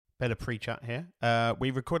Bit of pre-chat here.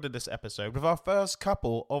 We recorded this episode with our first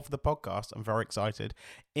couple of the podcast. I'm very excited.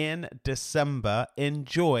 In December,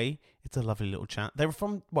 enjoy. It's a lovely little chat. They're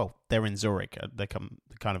in Zurich. They come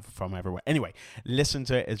kind of from everywhere. Anyway, listen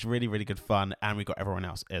to it. It's really, really good fun. And we got everyone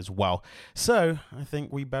else as well. So I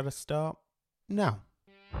think we better start now.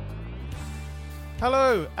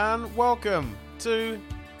 Hello and welcome to,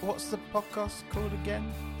 what's the podcast called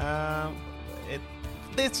again?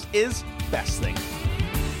 This is Best Thing.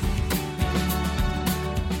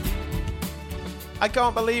 I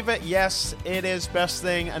can't believe it. Yes, it is Best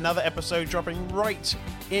Thing. Another episode dropping right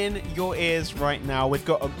in your ears right now. We've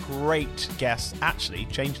got a great guest. Actually,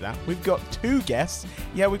 change that. We've got two guests.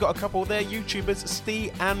 Yeah, we've got a couple. They're YouTubers,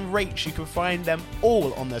 Steve and Rach. You can find them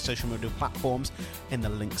all on their social media platforms in the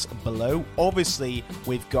links below. Obviously,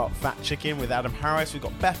 we've got Fat Chicken with Adam Harris. We've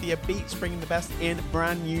got Bethia Beats bringing the best in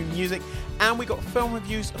brand new music. And we got film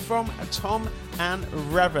reviews from Tom and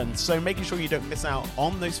Revan. So making sure you don't miss out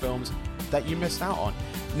on those films that you missed out on.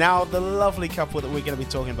 Now, the lovely couple that we're going to be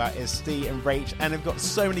talking about is Steve and Rach, and they've got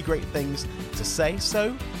so many great things to say,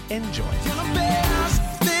 so enjoy.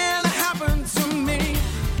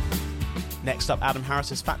 Next up, Adam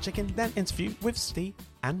Harris's Fat Chicken, then interview with Steve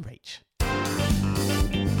and Rach.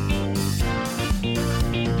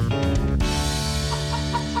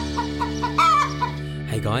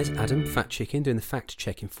 Hey guys, Adam, Fat Chicken, doing the fact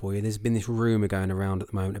checking for you. There's been this rumour going around at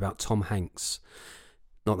the moment about Tom Hanks.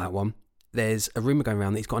 Not that one. There's a rumour going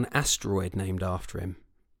around that he's got an asteroid named after him.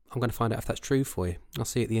 I'm going to find out if that's true for you. I'll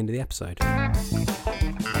see you at the end of the episode.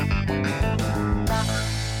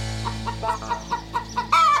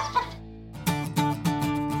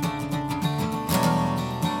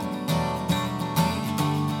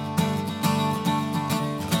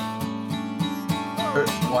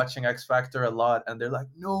 Watching X Factor a lot, and they're like,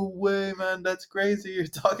 no way, man, that's crazy, you're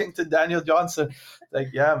talking to Daniel Johnson.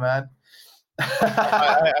 Like, yeah, man.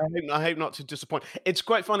 I hope not to disappoint. It's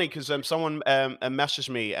quite funny because someone messaged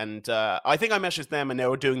me, and I think I messaged them, and they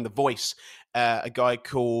were doing The Voice, a guy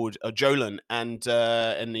called Jolan, and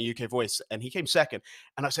in the UK Voice, and he came second.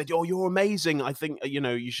 And I said, "Oh, you're amazing! I think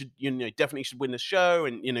you should, definitely should win the show,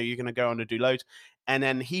 and you're going to go on to do loads." And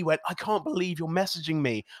then he went, "I can't believe you're messaging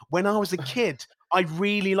me. When I was a kid, I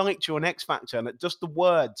really liked you on X Factor, and just the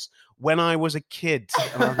words when I was a kid."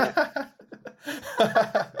 And I was like,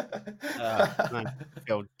 I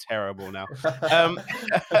feel terrible now.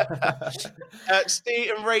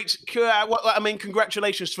 Steve and Rach,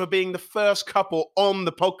 congratulations for being the first couple on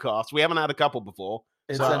the podcast. We haven't had a couple before.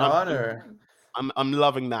 It's an honor. I'm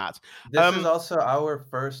loving that. This is also our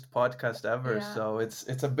first podcast ever, so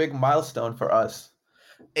it's a big milestone for us.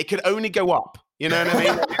 It could only go up. You know what I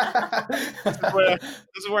mean?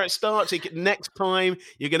 This is where it starts. Next time,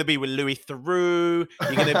 you're going to be with Louis Theroux.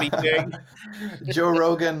 You're going to be doing Joe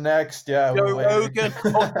Rogan next. Yeah, Joe Rogan.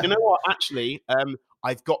 Oh, you know what? Actually,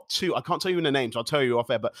 I've got two. I can't tell you the names. I'll tell you off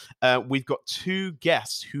air. But we've got two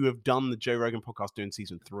guests who have done the Joe Rogan podcast doing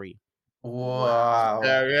season 3. Wow.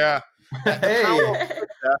 Yeah. Hey.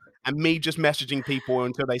 And me just messaging people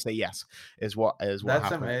until they say yes is what That's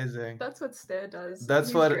happens. amazing. That's what Stair does.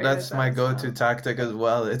 That's my go-to tactic as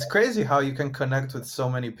well. It's crazy how you can connect with so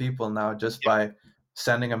many people now just by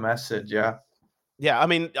sending a message. Yeah. Yeah, I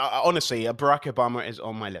mean, honestly, Barack Obama is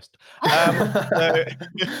on my list.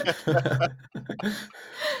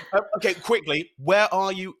 Okay, quickly, where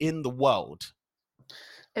are you in the world?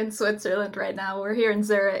 In Switzerland right now. We're here in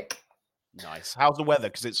Zurich. Nice. How's the weather?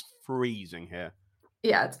 Because it's freezing here.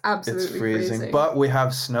 Yeah, it's absolutely freezing. But we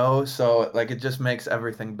have snow, so it just makes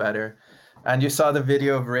everything better. And you saw the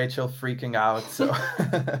video of Rachel freaking out, so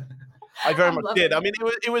I very much did. I mean,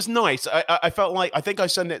 it was nice. I felt like, I think I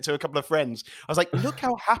sent it to a couple of friends. I was like, look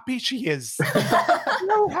how happy she is.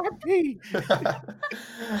 So happy.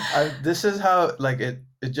 This is how it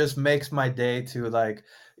just makes my day to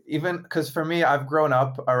even because for me, I've grown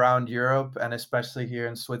up around Europe and especially here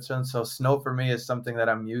in Switzerland. So snow for me is something that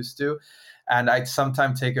I'm used to. And I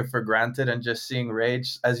sometimes take it for granted, and just seeing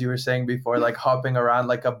Rage, as you were saying before, hopping around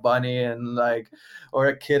like a bunny and or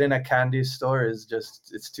a kid in a candy store is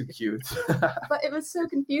just, it's too cute. But it was so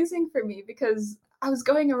confusing for me because I was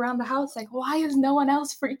going around the house why is no one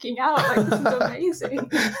else freaking out? This is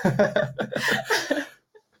amazing.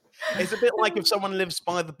 It's a bit like if someone lives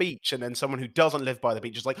by the beach and then someone who doesn't live by the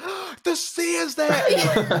beach is like, oh, the sea is there. And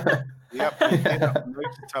you're like, yep, I did that most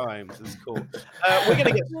of the times. It's cool. We're going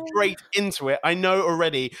to get straight into it. I know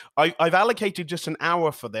already. I've allocated just an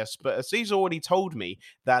hour for this, but Aziz already told me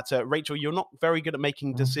that Rachel, you're not very good at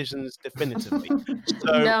making decisions definitively.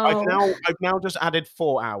 So No. I've now just added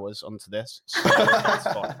 4 hours onto this. So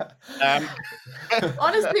that's fine.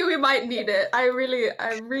 Honestly, we might need it. I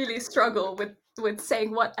really struggle with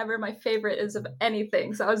saying whatever my favorite is of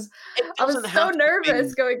anything. So I was so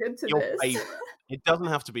nervous going into this. Favorite. It doesn't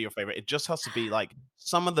have to be your favorite. It just has to be like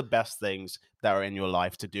some of the best things that are in your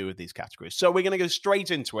life to do with these categories. So we're going to go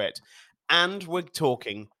straight into it, and we're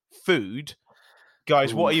talking food.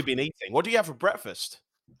 Guys, what have you been eating? What do you have for breakfast?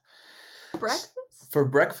 Breakfast? For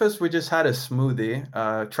breakfast, we just had a smoothie.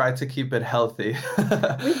 Tried to keep it healthy.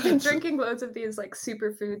 We've been drinking loads of these like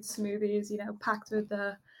superfood smoothies, packed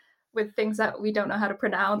with things that we don't know how to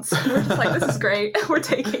pronounce. We're just like, this is great. We're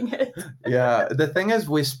taking it. Yeah. The thing is,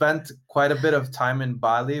 we spent quite a bit of time in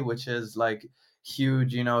Bali, which is like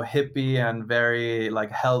huge, hippie and very like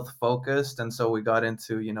health focused. And so we got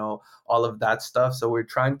into, all of that stuff. So we're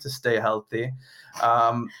trying to stay healthy.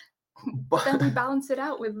 But then we balance it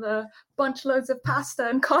out with a bunch loads of pasta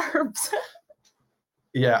and carbs.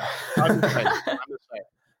 Yeah. I'm the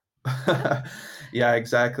same. Yeah,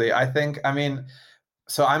 exactly.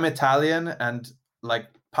 So I'm Italian, and like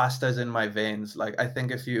pasta's in my veins. Like I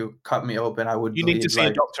think if you cut me open, I would. You need to see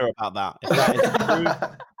a doctor about that.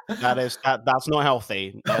 If that is true, that's not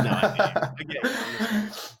healthy.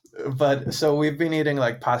 But so we've been eating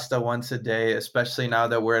like pasta once a day, especially now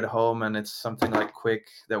that we're at home and it's something like quick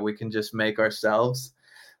that we can just make ourselves.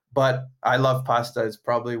 But I love pasta. It's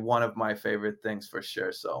probably one of my favorite things for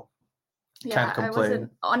sure. So can't complain.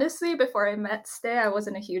 Honestly, before I met Stay, I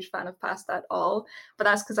wasn't a huge fan of pasta at all. But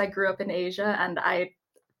that's because I grew up in Asia and I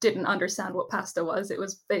didn't understand what pasta was. It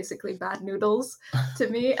was basically bad noodles to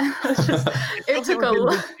me. It took a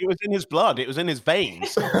lot. It was in his blood. It was in his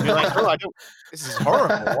veins. You're like, oh, this is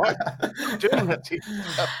horrible. Why are you doing that to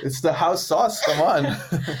yourself? It's the house sauce. Come on.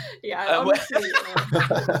 Yeah.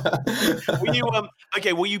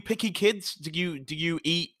 Were you picky kids? Do you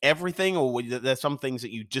eat everything, or were there some things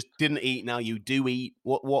that you just didn't eat now you do eat?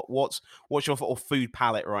 What's your sort of food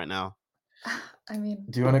palette right now? I mean,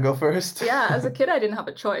 do you want to go first? Yeah, as a kid, I didn't have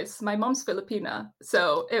a choice. My mom's Filipina,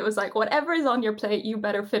 so it was like, whatever is on your plate, you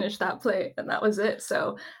better finish that plate, and that was it.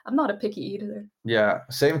 So I'm not a picky eater. Yeah,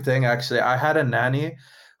 same thing actually. I had a nanny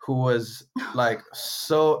who was like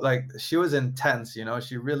she was intense.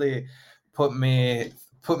 She really put me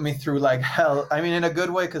through like hell. I mean, in a good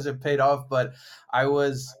way because it paid off. But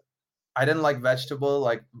I didn't like vegetable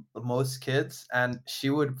like most kids, and she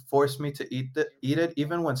would force me to eat it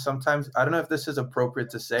even when sometimes, I don't know if this is appropriate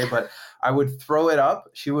to say, but I would throw it up.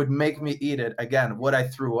 She would make me eat it again, what I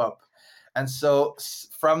threw up. And so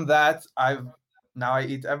from that, I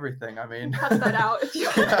eat everything. I mean, cut that out if you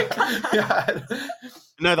want to cut that out.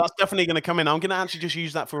 No, that's definitely going to come in. I'm going to actually just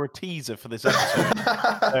use that for a teaser for this episode.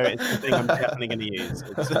 So it's the thing I'm definitely going to use.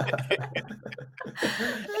 It's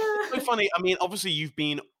so funny. I mean, obviously you've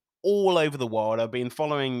been all over the world. I've been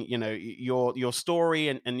following, your story,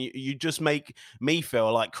 and you just make me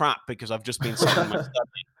feel like crap because I've just been sitting in my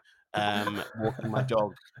study, walking my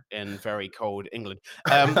dog in very cold England.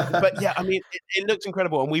 But yeah, I mean, it looks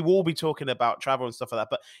incredible, and we will be talking about travel and stuff like that.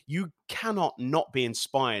 But you cannot not be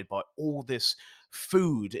inspired by all this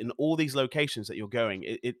food in all these locations that you're going.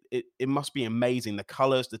 It must be amazing. The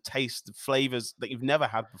colors, the taste, the flavors that you've never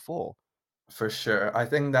had before. For sure. I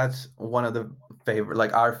think that's one of the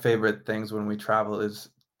our favorite things when we travel is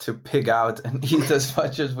to pig out and eat as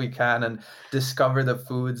much as we can and discover the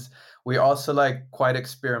foods. We also like quite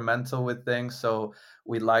experimental with things. So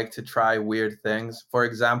we like to try weird things. For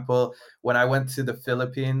example, when I went to the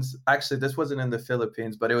Philippines, actually, this wasn't in the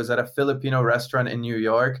Philippines, but it was at a Filipino restaurant in New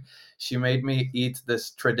York. She made me eat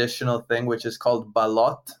this traditional thing, which is called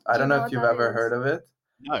balot. I don't know if you've ever heard of it.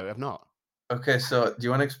 No, I've not. Okay, so do you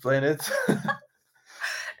want to explain it?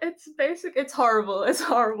 It's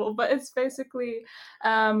horrible, but it's basically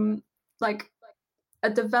like a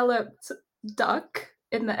developed duck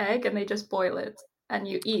in the egg, and they just boil it, and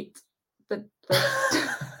you eat the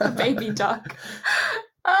baby duck.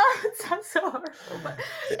 It sounds so horrible. But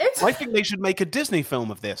I think they should make a Disney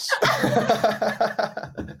film of this.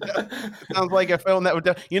 Sounds like a film that would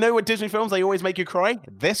what Disney films, they always make you cry?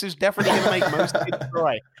 This is definitely going to make most kids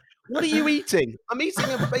cry. What are you eating? I'm eating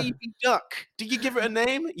a baby duck. Do you give it a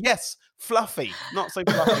name? Yes, Fluffy. Not so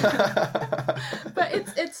fluffy. But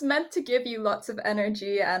it's meant to give you lots of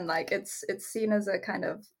energy, and like it's seen as a kind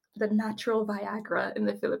of the natural Viagra in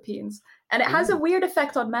the Philippines, and it has a weird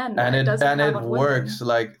effect on men. And it doesn't have it on works. women.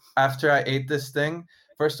 Like after I ate this thing,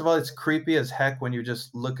 first of all, it's creepy as heck when you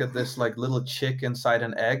just look at this like little chick inside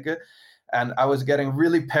an egg. And I was getting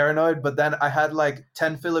really paranoid, but then I had like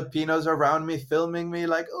 10 Filipinos around me filming me,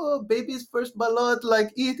 like, oh, baby's first balot,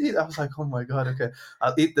 like, eat it. I was like, oh my God, okay,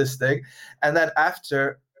 I'll eat this thing. And then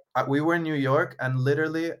after, we were in New York, and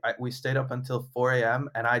literally we stayed up until 4 a.m.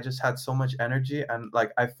 and I just had so much energy, and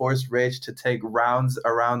like I forced Rage to take rounds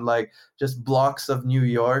around like just blocks of New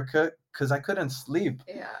York because I couldn't sleep.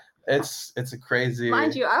 Yeah. It's a crazy.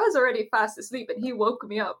 Mind you, I was already fast asleep, and he woke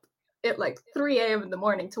me up at like 3 a.m. in the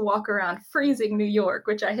morning to walk around freezing New York,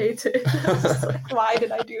 which I hated. I was just like, why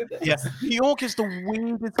did I do this? Yes, New York is the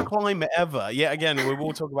weirdest climate ever. Yeah, again, we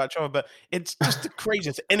will talk about travel, but it's just the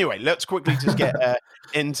craziest. Anyway, let's quickly just get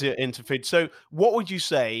into food. So, what would you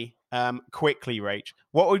say, quickly, Rach?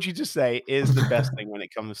 What would you just say is the best thing when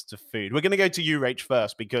it comes to food? We're going to go to you, Rach,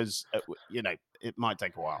 first because it might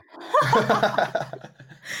take a while.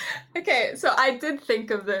 Okay, so I did think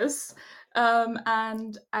of this.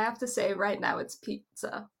 And I have to say, right now it's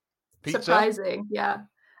pizza. Surprising, yeah.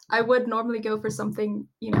 I would normally go for something,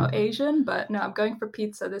 Asian, but no, I'm going for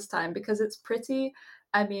pizza this time because it's pretty.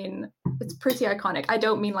 I mean, it's pretty iconic. I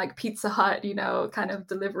don't mean like Pizza Hut, kind of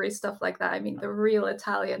delivery stuff like that. I mean the real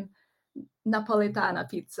Italian Napolitana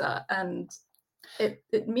pizza, and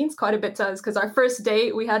it means quite a bit to us because our first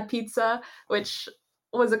date we had pizza, which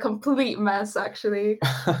was a complete mess, actually.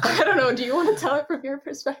 I don't know. Do you want to tell it from your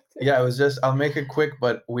perspective? Yeah, I'll make it quick,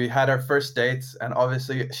 but we had our first dates, and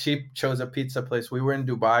obviously she chose a pizza place. We were in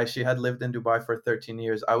Dubai. She had lived in Dubai for 13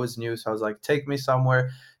 years. I was new, so I was like, take me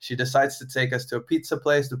somewhere. She decides to take us to a pizza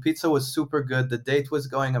place. The pizza was super good. The date was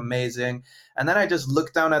going amazing. And then I just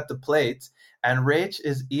looked down at the plate, and Rach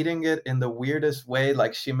is eating it in the weirdest way.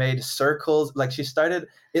 Like she made circles, like she started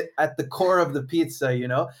it at the core of the pizza,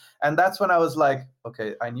 And that's when I was like,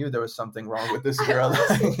 okay, I knew there was something wrong with this girl.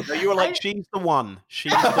 So you were like, she's the one.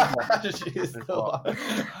 She's the one. She's the one.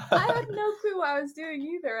 I had no clue what I was doing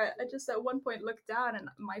either. I just at one point looked down and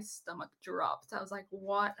my stomach dropped. I was like,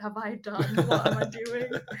 what have I done? What am I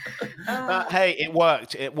doing? Hey, it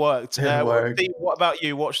worked. It worked. Worked. What about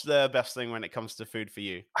you? What's the best thing when it comes to food for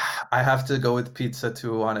you? I have to go with pizza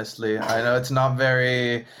too, honestly. I know it's not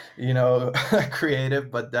very, creative,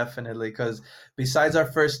 but definitely, because besides our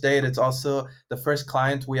first date, it's also the first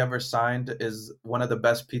client we ever signed is one of the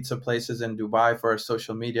best pizza places in Dubai for a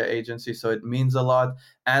social media agency. So it means a lot.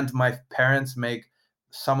 And my parents make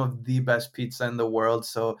some of the best pizza in the world.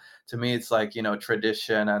 So to me, it's like,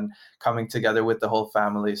 tradition and coming together with the whole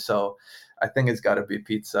family. So I think it's got to be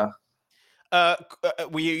pizza.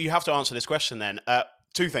 You have to answer this question then.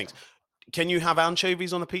 Two things. Can you have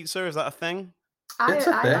anchovies on a pizza? Is that a thing? It's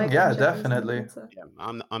a thing, like yeah, definitely. Yeah,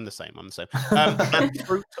 I'm the same. And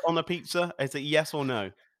fruit on a pizza, is it yes or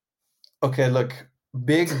no? Okay, look,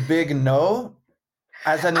 big no.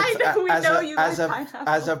 As a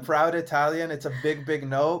proud Italian, it's a big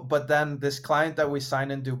no. But then this client that we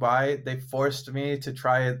signed in Dubai, they forced me to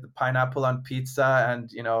try pineapple on pizza,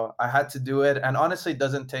 and I had to do it. And honestly, it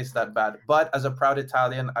doesn't taste that bad. But as a proud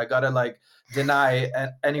Italian, I gotta deny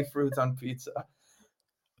any fruit on pizza.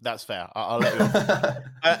 That's fair. I'll let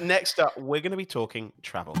you. Next up, we're going to be talking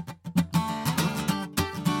travel.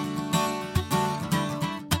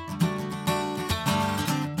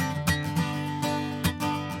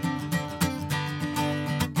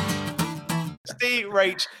 See,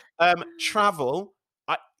 Rach, travel.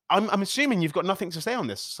 I'm assuming you've got nothing to say on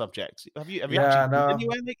this subject. Have you actually been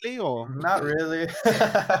anywhere lately, or not really?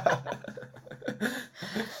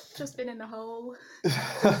 Just been in the hole.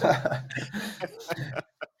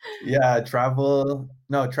 Yeah, travel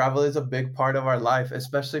is a big part of our life,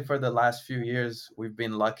 especially for the last few years. We've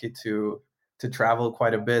been lucky to travel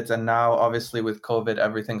quite a bit, and now obviously with COVID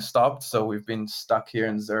everything stopped, so we've been stuck here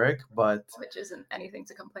in Zurich, but which isn't anything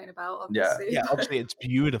to complain about, obviously. Yeah, obviously it's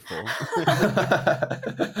beautiful.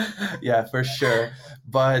 Yeah, for sure.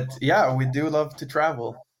 But yeah, we do love to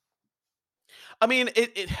travel. I mean,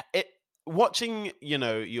 it watching,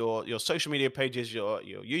 your social media pages, your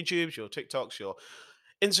YouTubes, your TikToks, your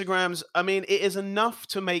Instagrams, I mean, it is enough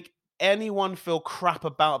to make anyone feel crap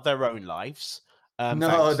about their own lives.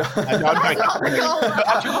 No.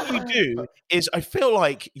 Actually, what you do is, I feel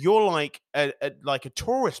like you're like a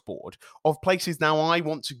tourist board of places now I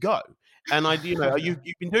want to go. And you've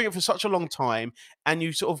been doing it for such a long time, and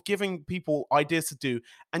you sort of giving people ideas to do.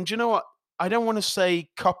 And do you know what? I don't want to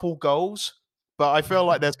say couple goals, but I feel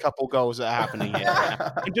like there's couple goals that are happening here.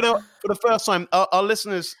 And for the first time, our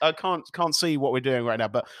listeners can't see what we're doing right now,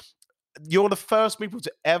 but you're the first people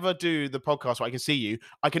to ever do the podcast where I can see you.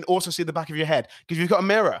 I can also see the back of your head because you've got a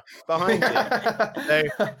mirror behind you. So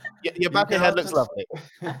your back of your head looks lovely.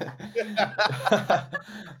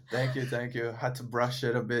 Thank you. Had to brush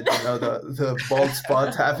it a bit, the bald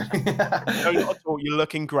spot happening. No, not at all. You're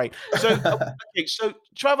looking great. So, okay, so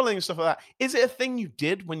traveling and stuff like that, is it a thing you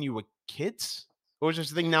did when you were kids? Or is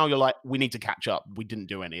it a thing now you're like, we need to catch up? We didn't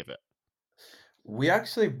do any of it. We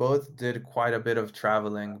actually both did quite a bit of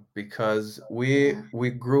traveling because we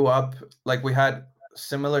grew up, like, we had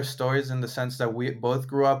similar stories in the sense that we both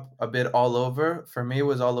grew up a bit all over. For me, it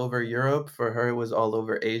was all over Europe. For her, it was all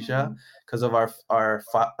over Asia because of our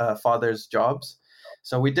father's jobs.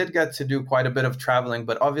 So we did get to do quite a bit of traveling,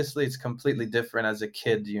 but obviously it's completely different as a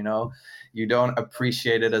kid, you don't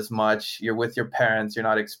appreciate it as much. You're with your parents, you're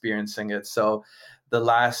not experiencing it. So the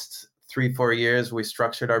last 3-4 years, we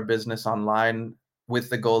structured our business online with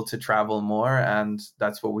the goal to travel more, and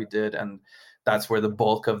that's what we did. And that's where the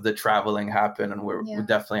bulk of the traveling happened, and we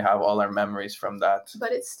definitely have all our memories from that.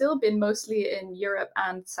 But it's still been mostly in Europe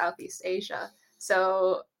and Southeast Asia.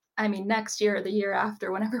 So, I mean, next year or the year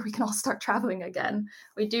after, whenever we can all start traveling again,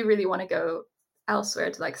 we do really want to go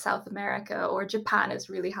elsewhere to like South America, or Japan is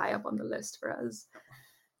really high up on the list for us.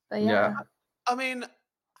 But yeah. I mean,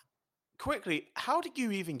 quickly, how did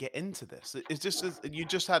you even get into this? Is this you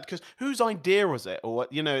just had, because whose idea was it, or what?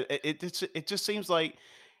 It just seems like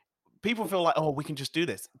people feel like, oh, we can just do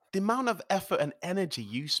this. The amount of effort and energy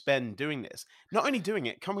you spend doing this, not only doing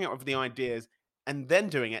it, coming up with the ideas, and then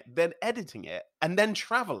doing it, then editing it, and then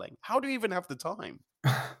traveling. How do you even have the time?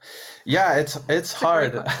 Yeah, it's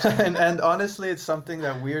hard. and honestly, it's something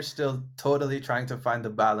that we're still totally trying to find the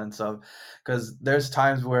balance of, because there's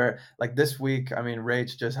times where, like this week, I mean,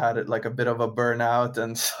 Rach just had it like a bit of a burnout,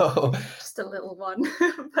 and so just a little one.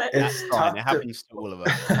 But it's tough. It happens to all of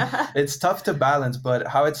us. It's tough to balance, but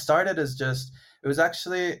how it started is just, it was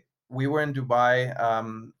actually, we were in Dubai,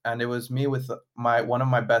 and it was me with one of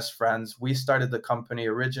my best friends. We started the company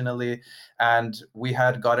originally, and we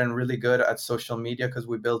had gotten really good at social media because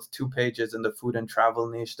we built 2 pages in the food and travel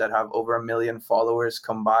niche that have over 1 million followers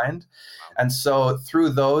combined. And so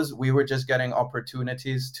through those, we were just getting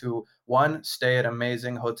opportunities to, 1, stay at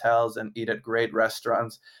amazing hotels and eat at great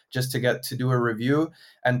restaurants just to get to do a review,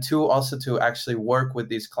 and 2, also to actually work with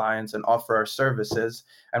these clients and offer our services.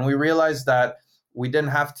 And we realized that we didn't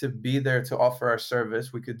have to be there to offer our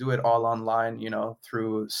service. We could do it all online,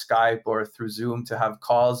 through Skype or through Zoom to have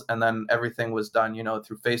calls. And then everything was done,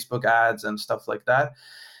 through Facebook ads and stuff like that.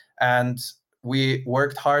 And we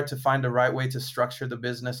worked hard to find the right way to structure the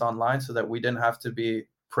business online so that we didn't have to be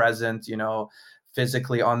present,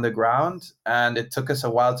 physically on the ground. And it took us a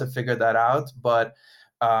while to figure that out. But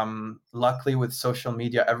luckily with social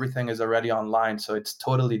media, everything is already online. So it's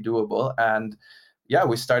totally doable. And yeah,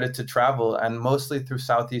 we started to travel, and mostly through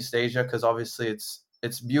Southeast Asia, because obviously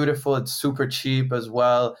it's beautiful, it's super cheap as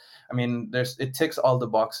well. I mean, it ticks all the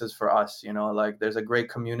boxes for us, like there's a great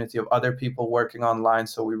community of other people working online,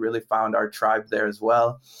 so we really found our tribe there as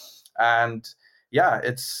well. And yeah,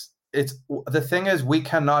 it's the thing is, we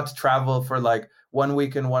cannot travel for like 1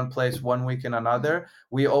 week in one place, 1 week in another.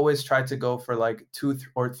 We always try to go for like 2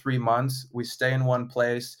 or 3 months. We stay in one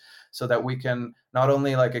place so that we can not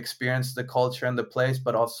only like experience the culture and the place,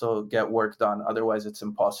 but also get work done. Otherwise, it's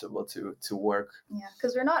impossible to work. Yeah,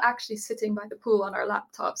 because we're not actually sitting by the pool on our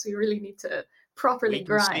laptops. We really need to properly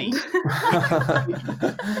grind. And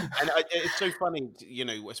it's so funny,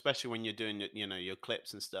 especially when you're doing, your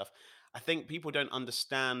clips and stuff. I think people don't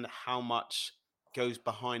understand how much goes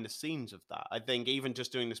behind the scenes of that. I think even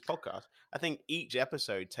just doing this podcast, I think each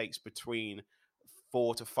episode takes between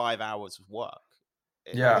 4 to 5 hours of work.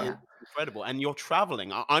 Yeah, it's incredible. And you're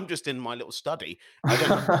traveling. I'm just in my little study. I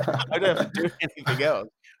don't have to do anything else.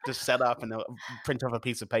 Just set up and print off a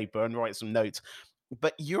piece of paper and write some notes.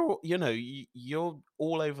 But you're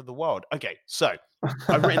all over the world. Okay, so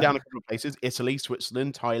I've written down a couple of places: Italy,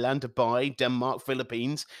 Switzerland, Thailand, Dubai, Denmark,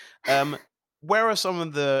 Philippines. Where are some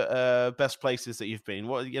of the best places that you've been?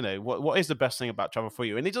 What is the best thing about travel for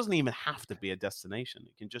you? And it doesn't even have to be a destination.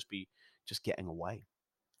 It can just be getting away.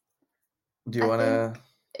 Do you want to?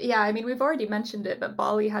 Yeah, I mean, we've already mentioned it, but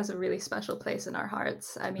Bali has a really special place in our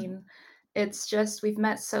hearts. I mean, it's just, we've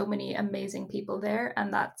met so many amazing people there.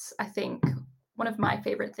 And that's, I think, one of my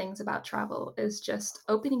favorite things about travel is just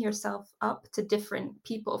opening yourself up to different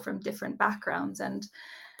people from different backgrounds. And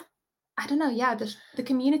I don't know, yeah, the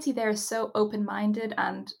community there is so open-minded,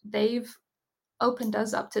 and they've opened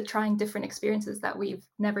us up to trying different experiences that we've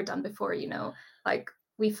never done before, like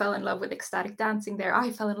we fell in love with ecstatic dancing there.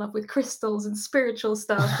 I fell in love with crystals and spiritual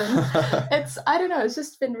stuff. And I don't know, it's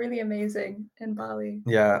just been really amazing in Bali.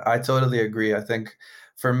 Yeah, I totally agree. I think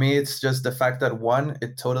for me, it's just the fact that one,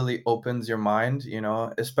 it totally opens your mind,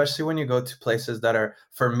 especially when you go to places that are,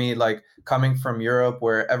 for me, like coming from Europe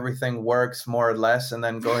where everything works more or less, and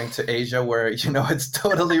then going to Asia where, it's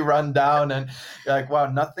totally run down and you're like, wow,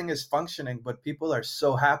 nothing is functioning, but people are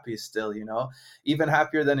so happy still, even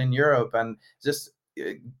happier than in Europe. And just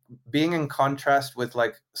being in contrast with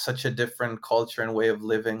like such a different culture and way of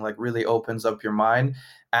living, like really opens up your mind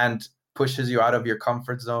and pushes you out of your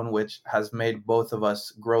comfort zone, which has made both of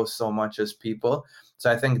us grow so much as people. So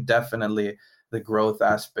I think definitely the growth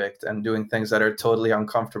aspect and doing things that are totally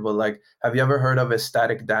uncomfortable. Like, have you ever heard of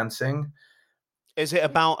ecstatic dancing? Is it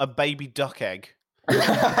about a baby duck egg? There's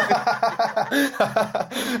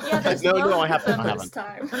no, I haven't. haven't. This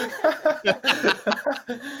time.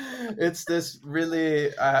 It's this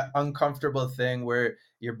really uncomfortable thing where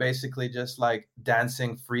you're basically just like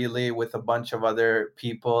dancing freely with a bunch of other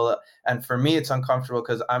people. And for me, it's uncomfortable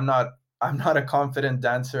because I'm not a confident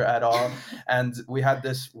dancer at all. And we had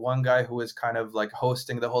this one guy who was kind of like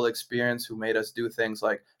hosting the whole experience, who made us do things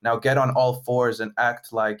like, now get on all fours and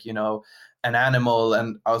act like, an animal.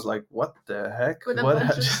 And I was like, what the heck? With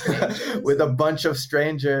a bunch of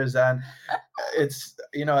strangers. And it's,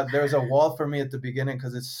 there's a wall for me at the beginning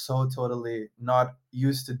because it's so totally not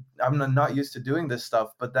used to, I'm not used to doing this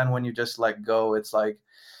stuff. But then when you just like go, it's like,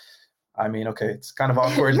 I mean, okay, it's kind of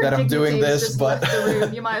awkward that I'm doing this, but the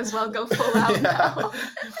room. You might as well go full out now.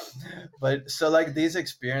 But so like these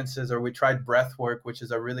experiences, or we tried breath work, which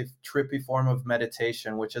is a really trippy form of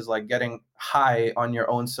meditation, which is like getting high on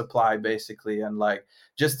your own supply, basically, and like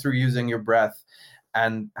just through using your breath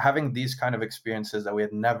and having these kind of experiences that we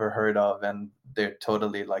had never heard of, and they're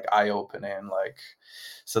totally like eye-opening. Like,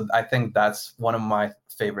 so I think that's one of my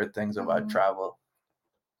favorite things about travel.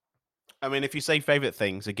 I mean, if you say favorite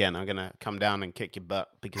things, again, I'm going to come down and kick your butt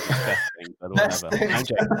because it's best thing, but whatever.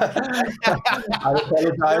 I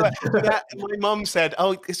apologize. My mum said,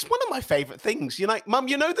 oh, it's one of my favorite things. You're like, Mum,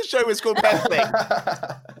 the show is called Best Thing.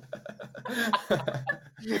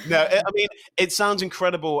 No, I mean, it sounds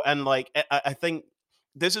incredible. And like, I think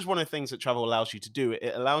this is one of the things that travel allows you to do.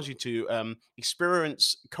 It allows you to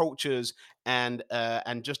experience cultures and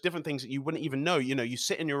just different things that you wouldn't even know. You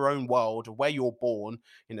sit in your own world where you're born,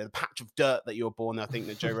 the patch of dirt that you're born, I think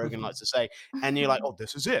that Joe Rogan likes to say, and you're like, oh,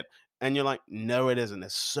 this is it. And you're like, no, it isn't.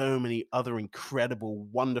 There's so many other incredible,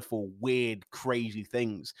 wonderful, weird, crazy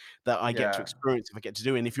things that I get to experience if I get to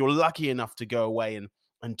do it. And if you're lucky enough to go away and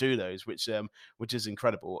do those, which is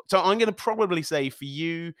incredible. So I'm going to probably say for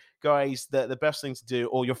you guys that the best thing to do,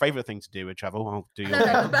 or your favorite thing to do with travel, I'll do your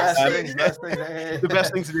the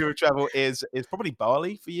best thing to do with travel is probably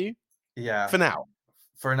Bali for you. Yeah. For now.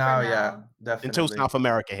 For now, yeah, definitely. Until South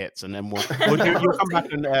America hits, and then you'll come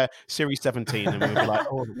back in Series 17, and we'll be like,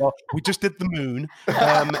 oh, well, we just did the moon.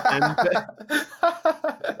 And I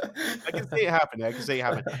can see it happening.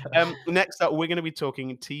 Next up, we're going to be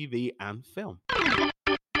talking TV and film.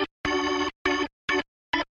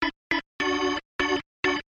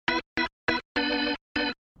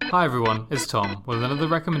 Hi everyone, it's Tom with another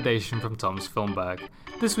recommendation from Tom's Film Bag.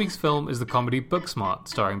 This week's film is the comedy Booksmart,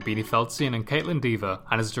 starring Beanie Feldstein and Caitlin Dever,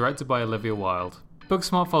 and is directed by Olivia Wilde.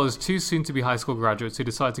 Booksmart follows two soon-to-be high school graduates who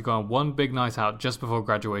decide to go on one big night out just before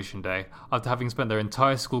graduation day, after having spent their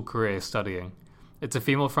entire school career studying. It's a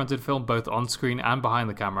female-fronted film both on-screen and behind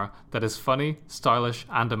the camera that is funny, stylish,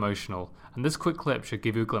 and emotional, and this quick clip should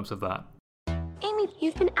give you a glimpse of that. Amy,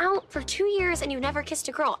 you've been out for 2 years and you've never kissed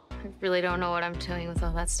a girl. I really don't know what I'm doing with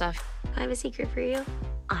all that stuff. I have a secret for you.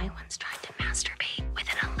 I once tried to masturbate with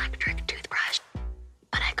an electric toothbrush,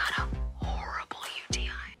 but I got a horrible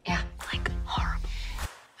UTI. Yeah. Like, horrible.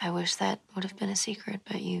 I wish that would have been a secret,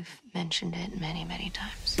 but you've mentioned it many, many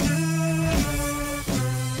times.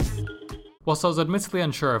 Whilst I was admittedly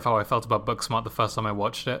unsure of how I felt about Booksmart the first time I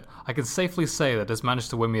watched it, I can safely say that it's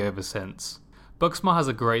managed to win me over since. Booksmart has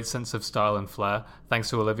a great sense of style and flair, thanks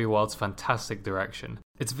to Olivia Wilde's fantastic direction.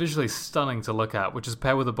 It's visually stunning to look at, which is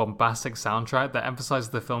paired with a bombastic soundtrack that emphasizes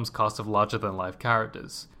the film's cast of larger-than-life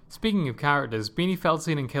characters. Speaking of characters, Beanie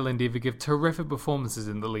Feldstein and Caitlin Dever give terrific performances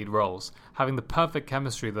in the lead roles, having the perfect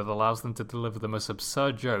chemistry that allows them to deliver the most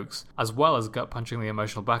absurd jokes, as well as gut-punchingly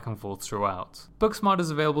emotional back and forth throughout. Booksmart is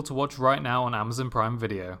available to watch right now on Amazon Prime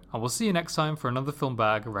Video, and we'll see you next time for another Film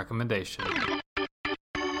Bag recommendation.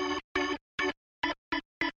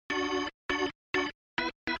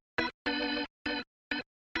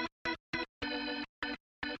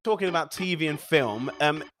 talking about TV and film,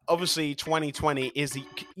 obviously 2020 is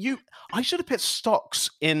I should have put stocks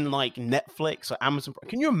in like Netflix or Amazon.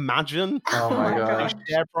 Can you imagine? Oh my Those god.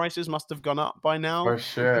 share prices must have gone up by now. For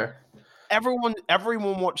sure. Everyone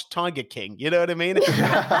watched Tiger King. You know what I mean? If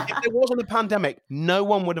there wasn't a pandemic, no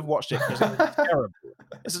one would have watched it because it was terrible.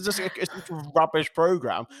 It's just a rubbish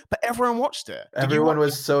program, but everyone watched it. Everyone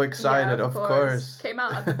was so excited, Yeah, of course. Came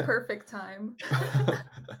out at the perfect time.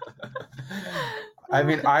 I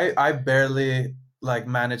mean, I barely like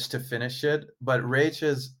managed to finish it, but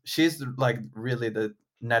she's like really the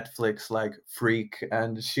Netflix like freak,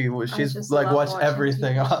 and she's just like love watched watching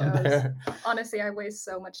everything TV on shows. there. Honestly, I waste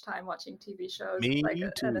so much time watching TV shows. Me like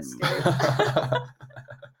too. an escape.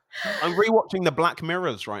 I'm rewatching the Black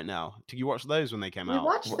Mirrors right now. Did you watch those when they came We out?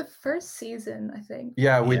 watched the first season, I think.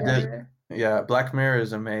 Yeah, we Yeah. did. Yeah, Black Mirror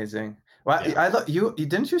is amazing. Well, Yeah. I thought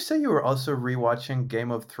didn't you say you were also rewatching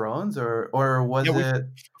Game of Thrones, or was Yeah, it?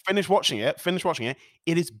 Finish watching it.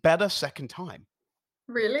 It is better second time.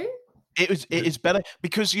 Really? It is better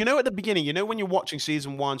because at the beginning, when you're watching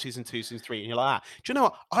season 1, season 2, season 3, and you're like, do you know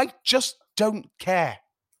what? I just don't care.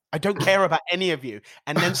 I don't care about any of you.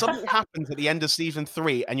 And then something happens at the end of season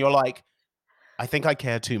 3, and you're like, I think I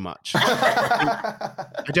care too much. I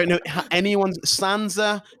don't know how anyone's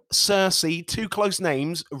Sansa, Cersei, 2 close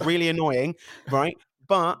names, really annoying, right?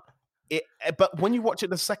 But when you watch it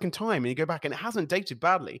the second time and you go back and it hasn't dated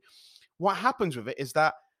badly, what happens with it is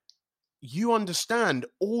that you understand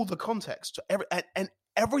all the context and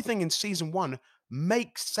everything in season 1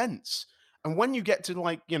 makes sense. And when you get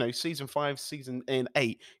to season 5, season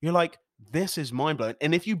 8, you're like, this is mind blowing.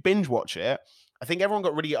 And if you binge watch it, I think everyone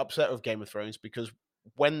got really upset with Game of Thrones because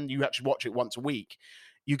when you actually watch it once a week,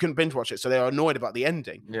 you couldn't binge watch it. So they were annoyed about the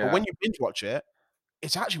ending. Yeah. But when you binge watch it,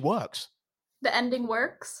 it actually works. The ending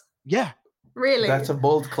works? Yeah. Really? That's a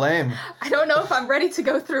bold claim. I don't know if I'm ready to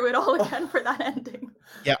go through it all again for that ending.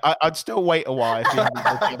 Yeah, I'd still wait a while. If you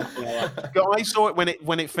hadn't I saw it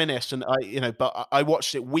when it finished, and but I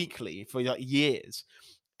watched it weekly for years,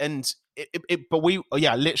 and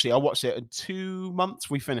literally I watched it in 2 months.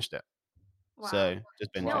 We finished it. Wow. So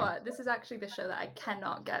just been. You know what? This is actually the show that I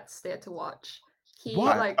cannot get Steer to watch.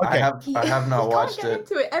 What? I have not watched can't get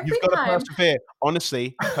it. into it every You've got to time. persevere.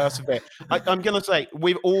 Honestly, persevere. I'm going to say,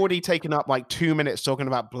 we've already taken up 2 minutes talking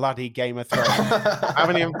about bloody Game of Thrones. I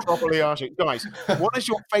haven't even properly asked you. Guys, what is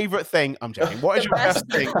your favourite thing? I'm joking. What is your best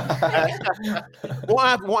thing?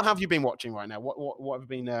 What have you been watching right now? What have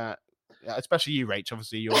been, especially you, Rach?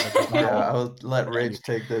 Obviously, you're Yeah, I'll let Rach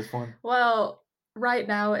take this one. Well, right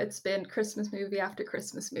now it's been Christmas movie after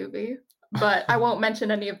Christmas movie. But I won't mention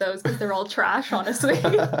any of those because they're all trash, honestly.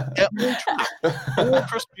 All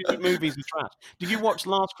Christmas movies are trash. Did you watch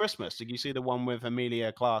Last Christmas? Did you see the one with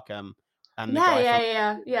Emilia Clarke and the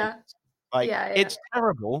guy Yeah. It's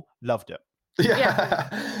terrible. Loved it. Yeah.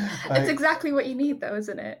 It's exactly what you need, though,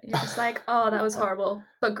 isn't it? You're just like, oh, that was horrible,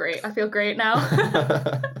 but great. I feel great now.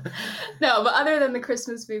 No, but other than the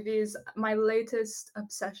Christmas movies, my latest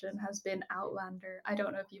obsession has been Outlander. I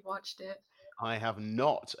don't know if you've watched it. I have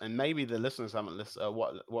not, and maybe the listeners haven't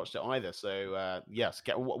watched it either. So yes,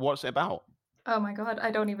 what's it about? Oh my god,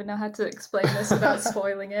 I don't even know how to explain this without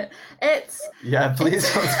spoiling it. It's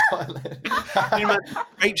please don't spoil it.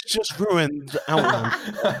 Rach just ruined Outlander.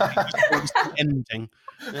 Ending.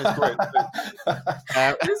 It's great.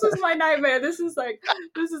 This is my nightmare.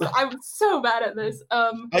 I'm so bad at this.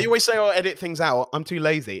 I always say I'll edit things out. I'm too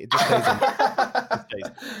lazy. It just stays in.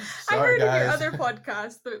 I heard in your other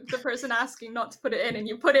podcast the person asking not to put it in, and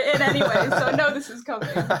you put it in anyway, so I know this is coming.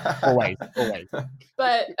 Always.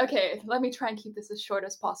 But okay, let me try and keep this as short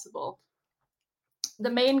as possible.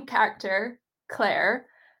 The main character, Claire,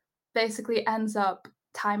 basically ends up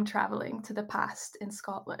time traveling to the past in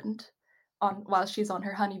Scotland while she's on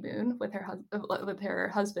her honeymoon with her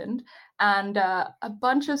husband, and a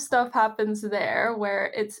bunch of stuff happens there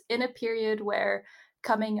where it's in a period where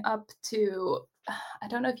coming up to, I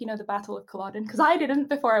don't know if you know the Battle of Culloden, because I didn't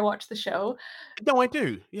before I watched the show. No, I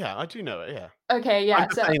do. Yeah, I do know it. Yeah. Okay, yeah. I'm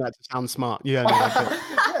just saying that to sound smart. Yeah, no,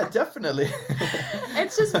 yeah, definitely.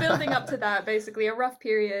 It's just building up to that, basically a rough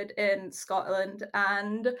period in Scotland,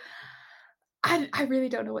 and I really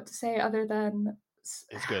don't know what to say other than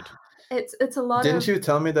it's good. It's a lot. Didn't you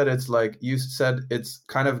tell me that it's like, you said it's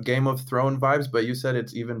kind of Game of Thrones vibes, but you said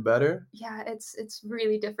it's even better? Yeah, it's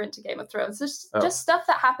really different to Game of Thrones. There's just stuff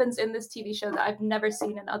that happens in this TV show that I've never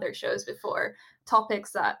seen in other shows before.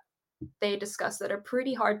 Topics that they discuss that are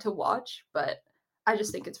pretty hard to watch, but I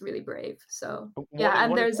just think it's really brave. So What are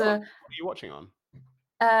you watching on?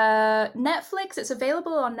 Netflix, it's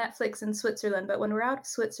available on Netflix in Switzerland, but when we're out of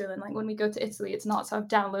Switzerland, like when we go to Italy, it's not. So I've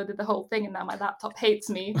downloaded the whole thing and now my laptop hates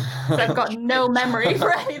me. So I've got no memory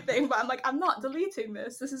for anything, but I'm like, I'm not deleting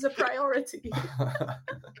this. This is a priority.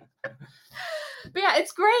 But yeah,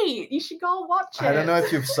 it's great. You should go watch it. I don't know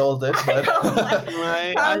if you've sold it, but I'll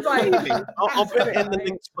put it in the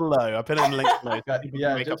links below. I'll put it in the links below.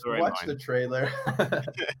 Yeah, just watch the trailer.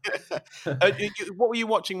 What were you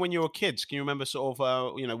watching when you were kids? Can you remember sort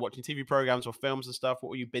of, watching TV programs or films and stuff? What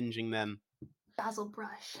were you binging then? Basil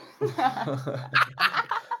Brush.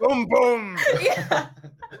 Boom, boom. Yeah.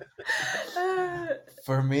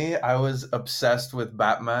 For me, I was obsessed with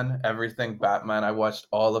Batman, everything Batman. I watched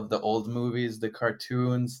all of the old movies, the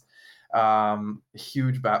cartoons,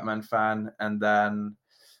 huge Batman fan. And then,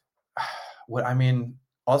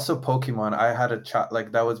 also Pokemon. I had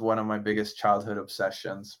that was one of my biggest childhood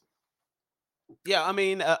obsessions. Yeah,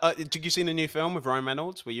 did you see the new film with Ryan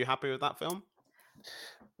Reynolds? Were you happy with that film?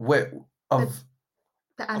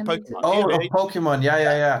 The animated. Pokemon.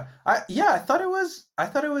 Yeah. I thought it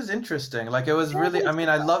was interesting. Like it was really.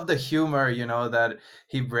 I love the humor, that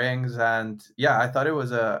he brings, and yeah, I thought it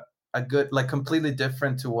was a good, like completely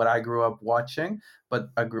different to what I grew up watching, but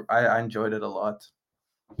I enjoyed it a lot.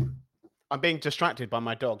 I'm being distracted by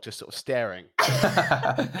my dog just sort of staring. Sort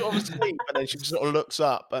of asleep, but then she sort of looks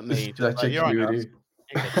up at me. Such a cutie.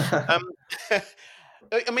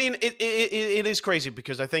 It is crazy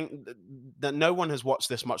because I think that no one has watched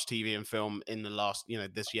this much TV and film in the last,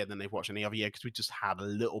 this year than they've watched any other year because we just had a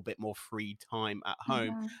little bit more free time at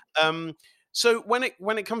home. Yeah. So when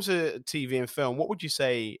it comes to TV and film, what would you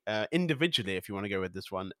say individually, if you want to go with this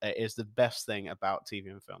one, is the best thing about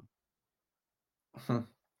TV and film?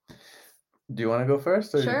 Do you want to go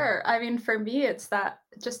first? Or... Sure. For me, it's that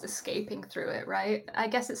just escaping through it, right? I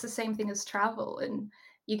guess it's the same thing as travel, and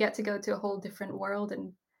you get to go to a whole different world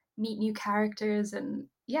and meet new characters. And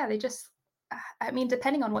yeah, they just,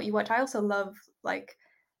 depending on what you watch, I also love like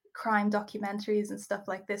crime documentaries and stuff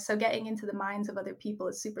like this. So getting into the minds of other people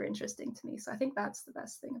is super interesting to me. So I think that's the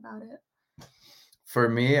best thing about it. For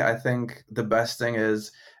me, I think the best thing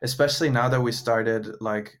is, especially now that we started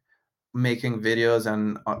like making videos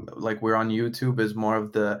and like we're on YouTube, is more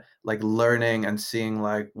of the like learning and seeing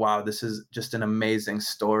like, wow, this is just an amazing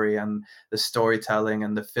story, and the storytelling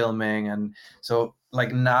and the filming. And so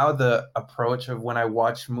like now the approach of when I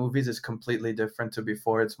watch movies is completely different to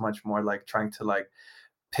before. It's much more like trying to like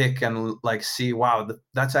pick and like see, wow,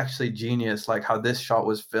 that's actually genius, like how this shot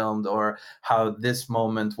was filmed or how this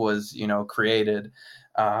moment was created.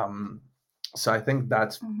 So I think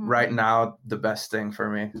that's right now the best thing for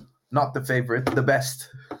me. Not the favorite, the best.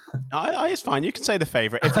 It's fine. You can say the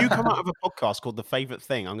favorite. If you come out of a podcast called The Favorite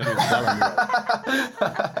Thing, I'm going to tell them.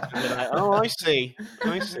 Like, oh, I see.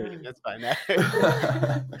 That's fine. No.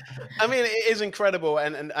 It is incredible,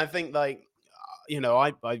 and I think like,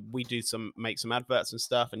 we do make some adverts and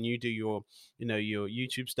stuff, and you do your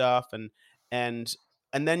YouTube stuff, and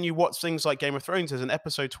then you watch things like Game of Thrones. There's an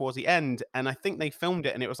episode towards the end, and I think they filmed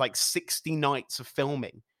it, and it was like 60 nights of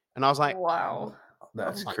filming, and I was like, wow.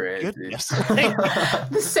 That's crazy.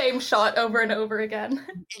 The same shot over and over again.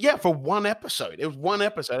 Yeah, for one episode. It was one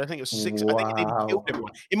episode. I think it was 6. Wow. I think they killed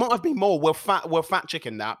everyone. It might have been more. We'll fat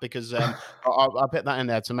chicken that because I'll put that in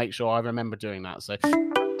there to make sure I remember doing that. So,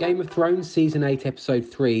 Game of Thrones Season 8, Episode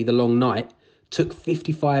 3, The Long Night, took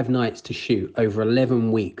 55 nights to shoot over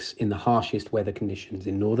 11 weeks in the harshest weather conditions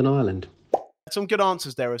in Northern Ireland. Some good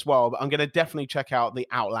answers there as well, but I'm going to definitely check out the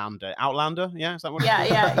Outlander. Outlander? Yeah, is that what?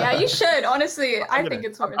 Yeah, you should. Honestly, I think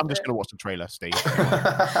it's worth it. I'm just going to watch the trailer, Steve.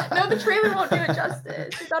 No, the trailer won't do it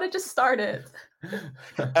justice. You got to just start it.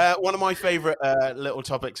 One of my favorite little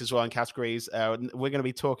topics as well in categories, we're going to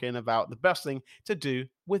be talking about the best thing to do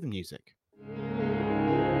with music.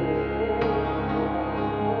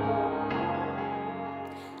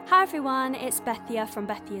 Hi everyone, it's Bethia from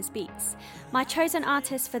Bethia's Beats. My chosen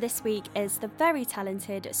artist for this week is the very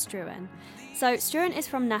talented Struan. So Struan is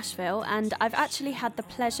from Nashville, and I've actually had the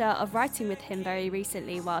pleasure of writing with him very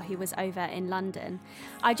recently while he was over in London.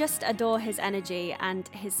 I just adore his energy and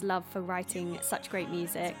his love for writing such great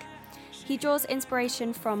music. He draws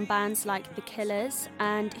inspiration from bands like The Killers,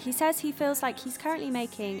 and he says he feels like he's currently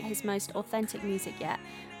making his most authentic music yet,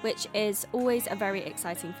 which is always a very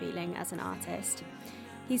exciting feeling as an artist.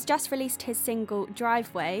 He's just released his single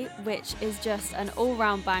Driveway, which is just an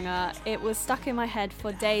all-round banger. It was stuck in my head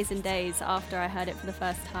for days and days after I heard it for the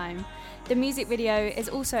first time. The music video is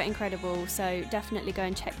also incredible, so definitely go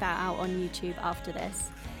and check that out on YouTube after this.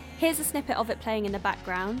 Here's a snippet of it playing in the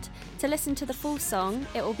background. To listen to the full song,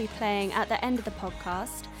 it will be playing at the end of the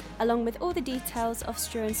podcast, along with all the details of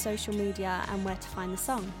Struan's social media and where to find the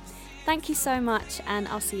song. Thank you so much, and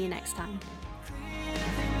I'll see you next time.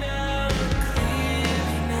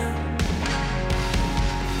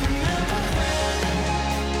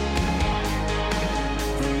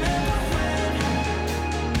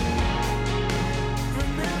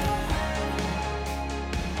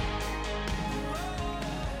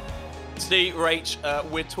 See, Rach,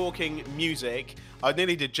 we're talking music. I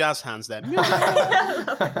nearly did jazz hands then.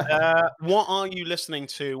 What are you listening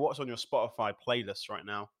to? What's on your Spotify playlist right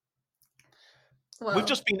now? Well, We've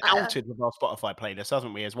just been outed with our Spotify playlist,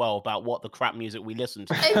 haven't we, as well, about what the crap music we listen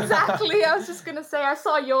to. Exactly. I was just going to say, I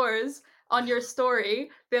saw yours on your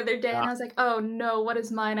story the other day, and I was like, oh no, what is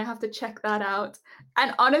mine? I have to check that out.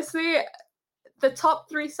 And honestly, the top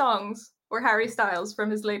 3 songs were Harry Styles from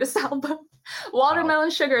his latest album. Watermelon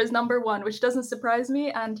Sugar is number 1, which doesn't surprise me.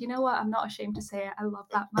 And you know what? I'm not ashamed to say it. I love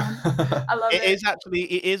that man. I love it.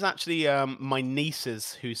 It is actually my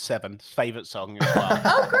niece's, who's 7, favourite song as well.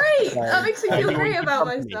 Oh, great! That makes me feel great about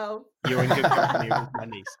myself. You're in good company with my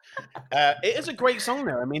niece. It is a great song,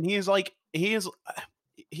 though. I mean, he is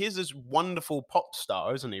this wonderful pop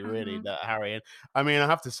star, isn't he? Really, that Harry. And I mean, I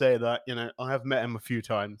have to say that I have met him a few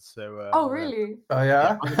times. So. Oh, really? Oh,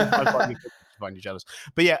 yeah. I find you jealous,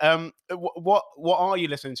 but yeah. What are you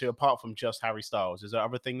listening to apart from just Harry Styles? Is there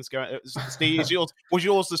other things going? Steve, was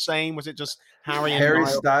yours the same? Was it just Harry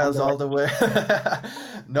Styles all the way?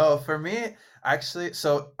 No, for me, actually.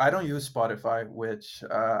 So I don't use Spotify, which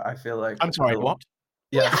I feel like. I'm sorry. What?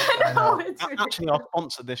 Yes, I know. Actually, our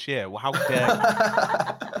sponsor this year. Well, how dare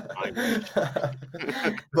you?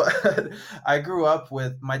 But I grew up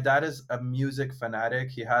with, my dad is a music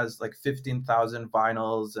fanatic. He has like 15,000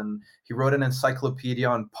 vinyls, and he wrote an encyclopedia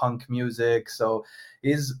on punk music. So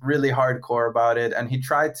he's really hardcore about it. And he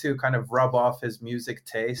tried to kind of rub off his music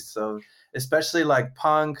taste. So especially like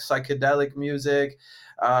punk, psychedelic music,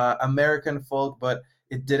 American folk, but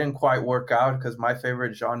it didn't quite work out because my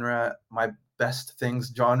favorite genre, my best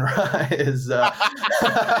things genre is I'm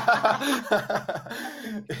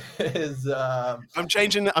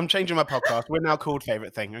changing my podcast. We're now called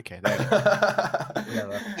favorite thing. Okay, there you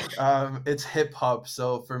go. It's hip hop.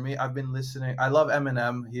 So for me, I've been listening. I love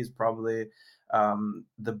Eminem. He's probably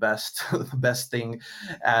the best thing.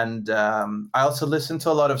 And I also listen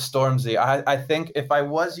to a lot of Stormzy. I think if I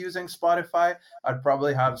was using Spotify, I'd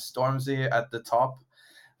probably have Stormzy at the top.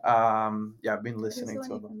 I've been listening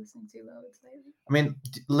to a lot. I mean,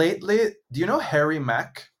 lately, do you know Harry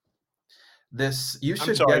Mack? You should.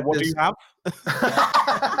 I'm sorry, get what this. do you have?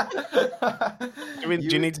 Do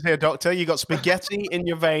you need to see a doctor? You got spaghetti in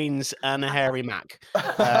your veins and a Harry Mack.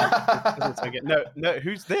 No,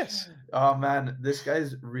 who's this? Oh man, this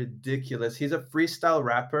guy's ridiculous. He's a freestyle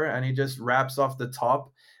rapper, and he just raps off the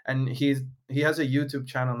top. And he has a YouTube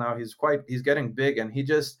channel now. He's getting big, and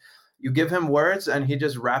you give him words and he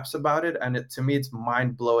just raps about it. And to me, it's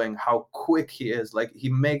mind blowing how quick he is. Like, he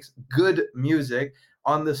makes good music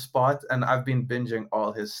on the spot, and I've been binging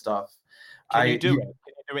all his stuff. Can you do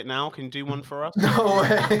it now? Can you do one for us? No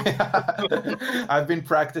way. I've been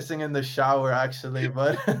practicing in the shower actually,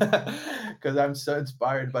 but because I'm so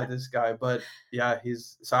inspired by this guy. But yeah,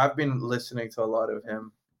 so I've been listening to a lot of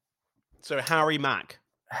him. So Harry Mack.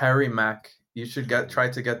 You should try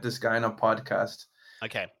to get this guy on a podcast.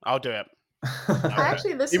 Okay, I'll do it. I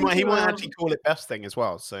actually listened He might actually call it best thing as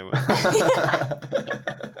well. So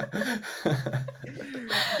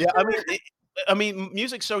yeah, I mean,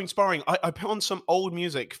 music's so inspiring. I put on some old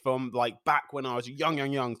music from like back when I was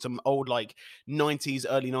young, some old like 90s,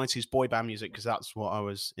 early 90s boy band music, because that's what I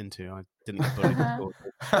was into. I didn't get bullied at school.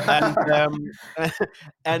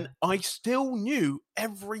 And I still knew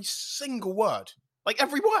every single word, like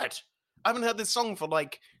every word. I haven't heard this song for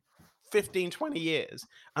like 15, 20 years,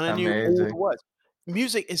 and I knew all the words.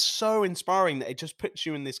 Music is so inspiring that it just puts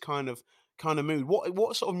you in this kind of mood.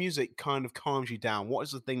 What sort of music kind of calms you down? What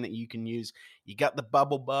is the thing that you can use? You got the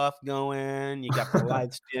bubble bath going, you got the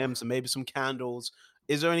lights dim, so maybe some candles.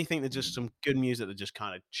 Is there anything that just some good music that just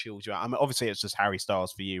kind of chills you out? I mean, obviously it's just Harry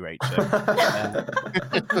Styles for you, Rach. So,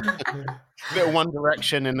 a bit of One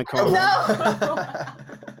Direction in the corner. No.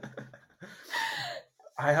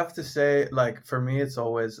 I have to say, like, for me, it's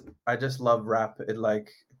always, I just love rap. It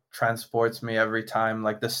like transports me every time,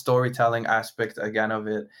 like the storytelling aspect again of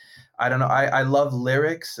it. I don't know. I love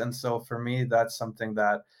lyrics. And so for me, that's something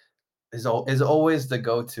that is always the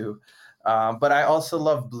go-to. But I also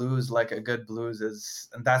love blues. Like, a good blues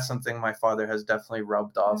and that's something my father has definitely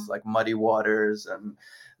rubbed off, like Muddy Waters and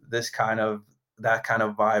that kind of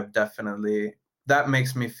vibe definitely that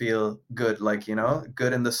makes me feel good, like, you know,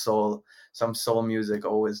 good in the soul. Some soul music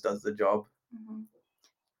always does the job. Mhm.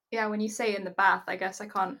 Yeah, when you say in the bath, I guess I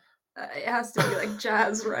can't. It has to be like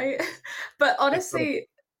jazz, right? But honestly,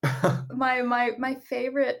 my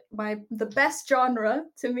favorite, the best genre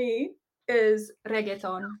to me is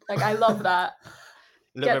reggaeton. Like I love that.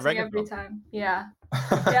 A little Gets bit me every reggaeton. time. Yeah.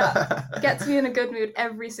 Yeah. Gets me in a good mood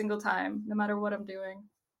every single time, no matter what I'm doing.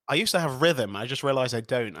 I used to have rhythm. I just realized I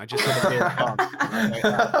don't. I just did a weird dance. And I was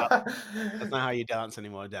like, that's not how you dance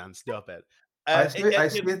anymore, Dan. Stop it. I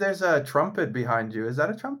see there's a trumpet behind you. Is that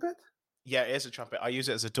a trumpet? Yeah, it is a trumpet. I use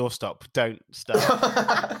it as a doorstop. Don't start.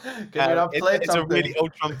 Can you not play It's a something? really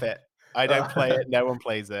old trumpet. I don't play it. No one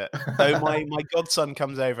plays it. Though my godson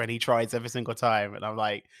comes over and he tries every single time, and I'm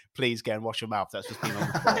like, please go and wash your mouth. That's just been on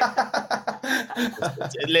the floor.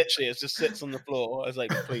 It just sits on the floor. I was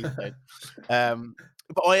like, please don't.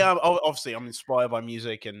 But obviously I'm inspired by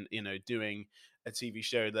music, and doing a TV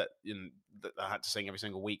show that that I had to sing every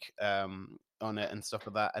single week on it and stuff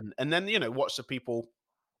like that, and then watch the people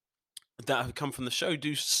that have come from the show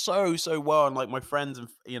do so well, and like my friends,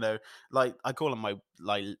 and like I call them my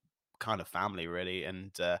kind of family, really.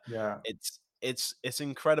 And Yeah. it's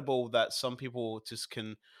incredible that some people just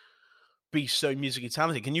can be so musically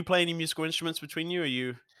talented. Can you play any musical instruments between you? Are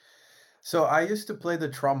you? So I used to play the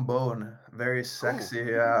trombone, very sexy,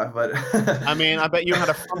 yeah, but I mean, I bet you had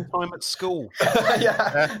a fun time at school.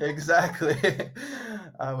 yeah, exactly.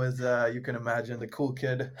 I was, you can imagine, the cool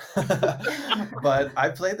kid. But I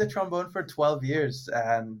played the trombone for 12 years,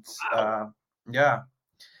 and yeah,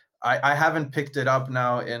 I haven't picked it up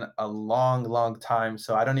now in a long time,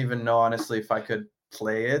 so I don't even know, honestly, if I could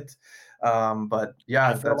play it. But yeah,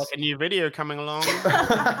 I feel like a new video coming along.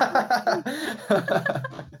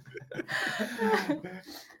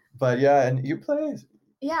 But yeah, and you play?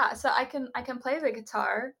 Yeah, so I can play the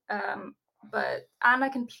guitar, I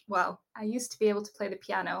used to be able to play the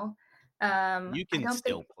piano. You can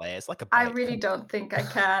still play. It's like a I pipe. really don't think I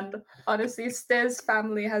can. Honestly, Ste's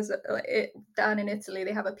family has it down in Italy.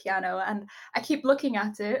 They have a piano, and I keep looking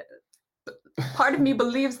at it. Part of me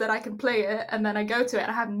believes that I can play it, and then I go to it,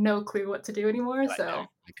 and I have no clue what to do anymore. So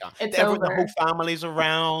it's over. The whole family's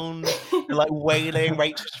around. They're like wailing.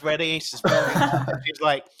 Rachel's ready. She's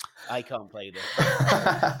like, I can't play this.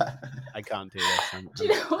 I can't do this. Do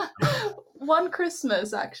you know what? One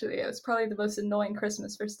Christmas, actually, it was probably the most annoying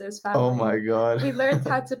Christmas for Ste's family. Oh my god! We learned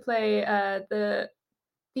how to play the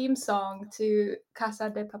theme song to Casa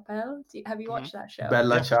de Papel. Have you watched that show?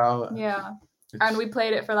 Bella Ciao. Yeah. And we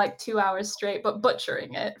played it for like 2 hours straight, but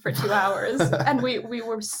butchering it for 2 hours. And we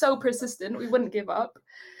were so persistent, we wouldn't give up.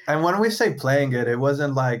 And when we say playing it, it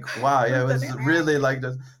wasn't like, wow, yeah, it was really like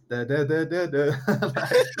just da, da, da, da, da.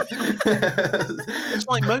 It's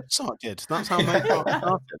like Mozart did. That's how Mozart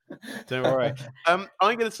started. Don't worry. I'm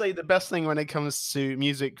going to say the best thing when it comes to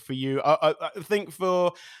music for you. I think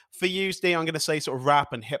for you, Steve, I'm going to say sort of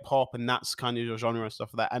rap and hip hop, and that's kind of your genre and stuff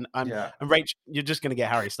like that. And Rach, you're just going to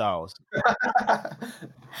get Harry Styles.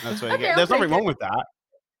 That's what you get. There's nothing wrong with that.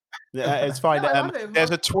 Yeah, it's fine. There's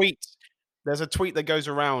a tweet. There's a tweet that goes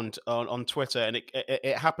around on Twitter, and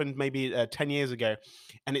it happened maybe 10 years ago,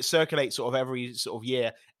 and it circulates sort of every sort of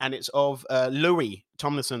year, and it's of Louis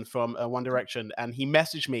Tomlinson from One Direction, and he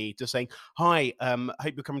messaged me just saying, "Hi,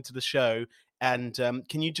 hope you're coming to the show, and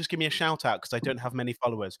can you just give me a shout out because I don't have many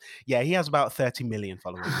followers." Yeah, he has about 30 million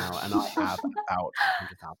followers now, and I have about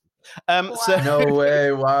 100,000. So no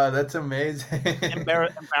way! Wow, that's amazing.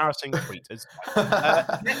 Embarrassing tweet.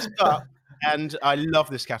 Next up. And I love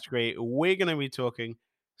this category. We're going to be talking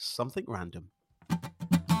something random.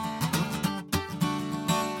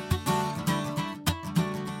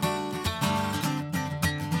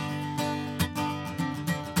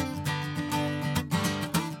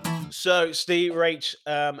 So, Steve, Rach,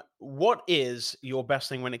 what is your best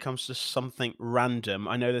thing when it comes to something random?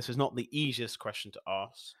 I know this is not the easiest question to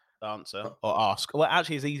answer. Well,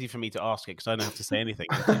 actually, it's easy for me to ask it because I don't have to say anything.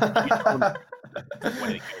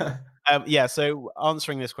 Yeah, so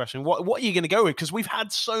answering this question, what are you going to go with? Because we've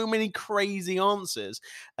had so many crazy answers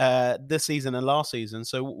this season and last season.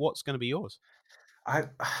 So what's going to be yours?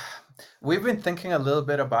 We've been thinking a little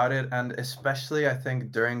bit about it, and especially I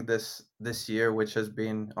think during this year, which has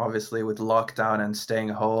been obviously with lockdown and staying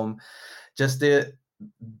home, just the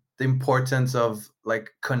importance of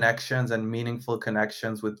like connections and meaningful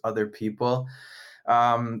connections with other people.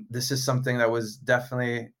 This is something that was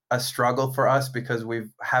definitely a struggle for us because we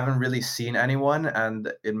haven't really seen anyone,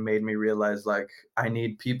 and it made me realize like I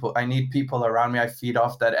need people around me. I feed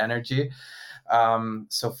off that energy.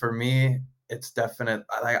 So for me, it's definite.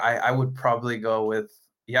 I would probably go with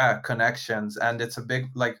connections, and it's a big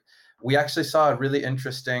like we actually saw a really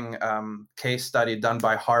interesting case study done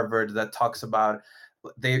by Harvard that talks about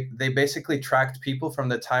they basically tracked people from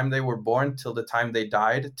the time they were born till the time they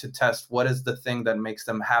died to test what is the thing that makes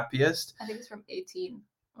them happiest. I think it's from 18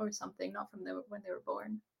 or something, not from when they were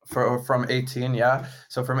born. From 18, yeah.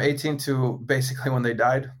 So from 18 to basically when they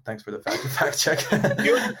died. Thanks for the fact check.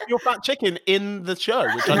 You're fact checking in the show,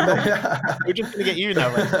 which we're just gonna get you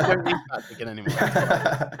now. Right? We don't need fact checking anymore.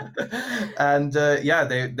 And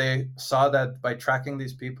they saw that by tracking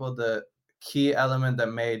these people, the key element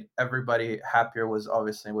that made everybody happier was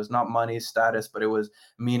not money, status, but it was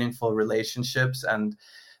meaningful relationships. And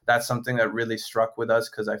that's something that really struck with us,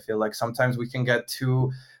 because I feel like sometimes we can get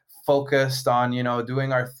too focused on, you know,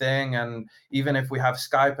 doing our thing, and even if we have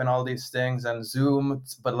Skype and all these things and Zoom,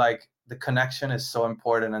 but like the connection is so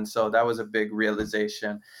important. And so that was a big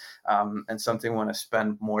realization, and something we want to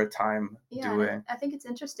spend more time doing. I think it's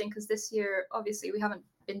interesting because this year, obviously, we haven't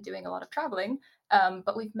been doing a lot of traveling,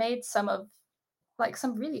 but we've made some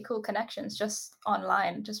really cool connections just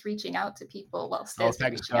online, just reaching out to people while still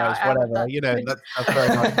thanks reaching guys, out. whatever, you know, that's very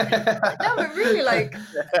nice. No, but really, like,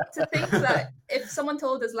 to think that if someone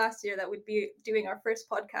told us last year that we'd be doing our first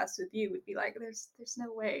podcast with you, would be like, there's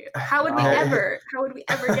no way. How would we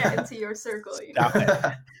ever get into your circle? You know?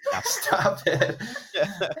 Stop it.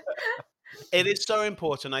 It is so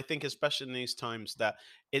important, I think, especially in these times, that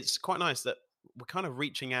it's quite nice that we're kind of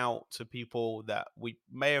reaching out to people that we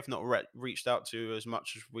may have not reached out to as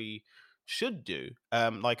much as we should do.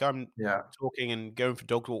 Like I'm talking and going for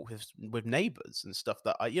dog walks with neighbors and stuff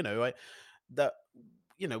that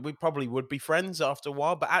we probably would be friends after a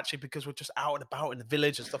while, but actually because we're just out and about in the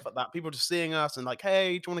village and stuff like that, people are just seeing us and like,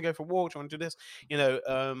 hey, do you want to go for a walk? Do you want to do this? You know,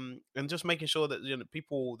 and just making sure that, you know,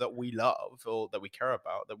 people that we love or that we care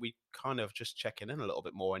about, that we kind of just checking in a little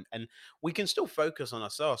bit more, and we can still focus on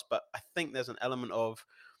ourselves. But I think there's an element of,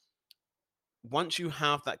 once you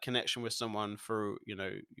have that connection with someone through, you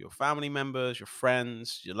know, your family members, your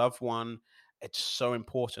friends, your loved one, it's so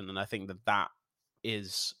important. And I think that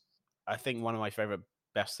is, I think, one of my favorite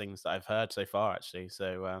best things that I've heard so far, actually.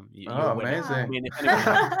 So amazing. I mean, if anyone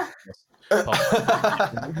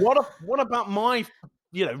what about my,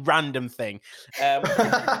 you know, random thing?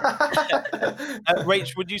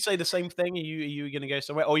 Rach, would you say the same thing? Are you going to go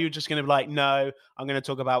somewhere, or are you just going to be like, no, I'm going to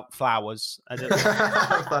talk about flowers? I'd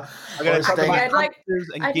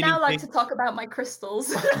now like to talk about my crystals.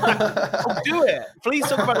 Do it, please.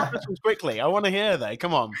 Talk about the crystals quickly. I want to hear that.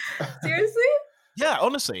 Come on. Seriously? Yeah,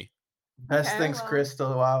 honestly. Best things,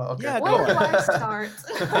 crystal. Wow. Okay. Yeah, where do I start?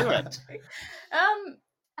 Do it. I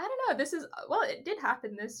don't know. It did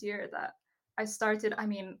happen this year that I started. I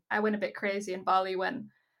mean, I went a bit crazy in Bali when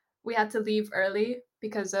we had to leave early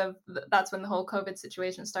because of that's when the whole COVID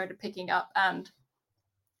situation started picking up. And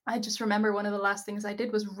I just remember one of the last things I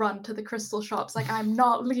did was run to the crystal shops. Like, I'm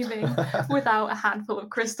not leaving without a handful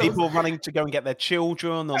of crystals. People running to go and get their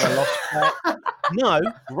children or their lost pet. No,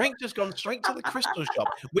 Rank just gone straight to the crystal shop,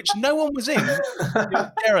 which no one was in. It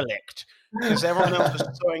was derelict because everyone else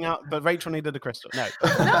was throwing out, but Rachel needed a crystal. No,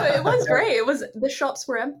 it was great. The shops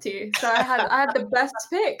were empty, so I had the best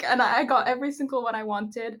pick, and I got every single one I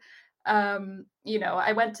wanted. You know,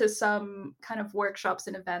 I went to some kind of workshops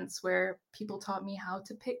and events where people taught me how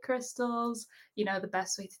to pick crystals, you know, the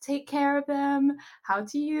best way to take care of them, how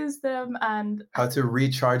to use them, and how to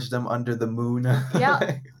recharge them under the moon.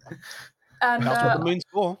 Yeah. And that's what the moon's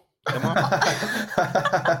for. Come on.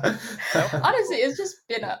 Honestly, it's just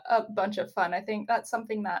been a bunch of fun. I think that's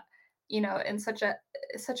something that, you know, in such a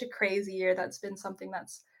crazy year, that's been something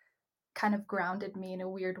that's kind of grounded me in a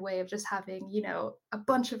weird way, of just having, you know, a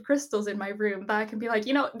bunch of crystals in my room that I can be like,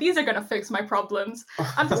 you know, these are going to fix my problems.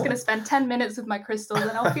 I'm just going to spend 10 minutes with my crystals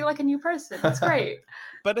and I'll feel like a new person. It's great.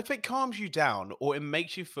 But if it calms you down, or it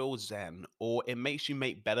makes you feel zen, or it makes you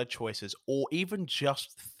make better choices, or even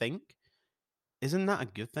just think, isn't that a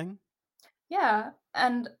good thing? Yeah.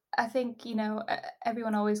 And I think, you know,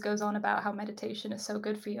 everyone always goes on about how meditation is so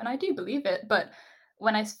good for you. And I do believe it. But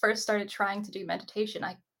when I first started trying to do meditation,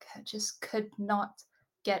 I just could not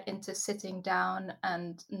get into sitting down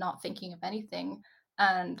and not thinking of anything.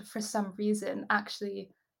 And for some reason, actually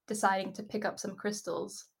deciding to pick up some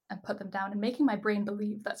crystals and put them down and making my brain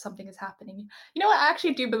believe that something is happening. You know what? I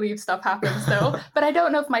actually do believe stuff happens though, but I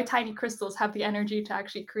don't know if my tiny crystals have the energy to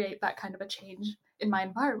actually create that kind of a change in my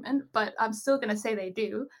environment, but I'm still going to say they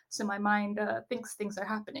do. So my mind thinks things are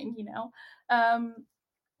happening, you know?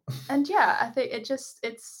 And yeah, I think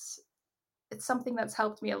it's something that's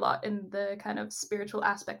helped me a lot in the kind of spiritual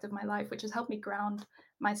aspect of my life, which has helped me ground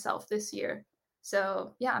myself this year.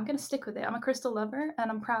 So yeah, I'm gonna stick with it. I'm a crystal lover, and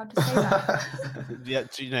I'm proud to say that.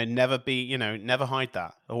 Yeah, never hide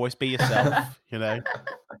that. Always be yourself.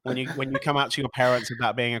 When you come out to your parents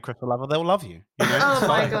about being a crystal lover, they'll love you. It's Oh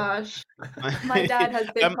my fine. gosh. My dad has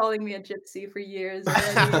been calling me a gypsy for years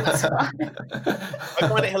already. It's fine. I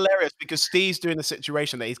find it hilarious because Steve's doing the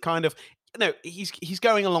situation that he's kind of, he's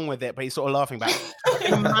going along with it, but he's sort of laughing about it. I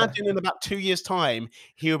can imagine in about 2 years' time,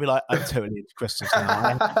 he'll be like, I'm totally into crystals now. I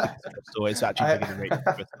have to crystal. It's actually bigger than Rachel's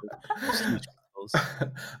crystals.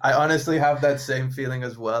 I honestly have that same feeling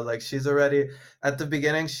as well. Like, she's already at the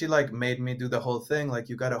beginning, she like made me do the whole thing. Like,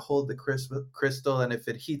 you got to hold the crystal, and if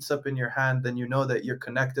it heats up in your hand, then you know that you're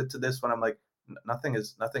connected to this one. I'm like, nothing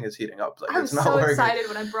is heating up. Like, I was it's not so working. excited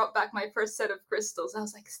when I brought back my first set of crystals. I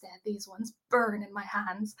was like, Stan, these ones burn in my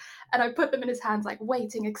hands. And I put them in his hands, like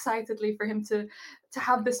waiting excitedly for him to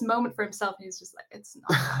have this moment for himself. And he's just like, it's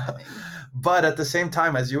not happening. But at the same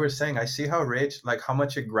time, as you were saying, I see how like how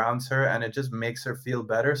much it grounds her, and it just makes her feel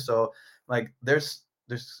better. So like there's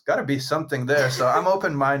got to be something there. So I'm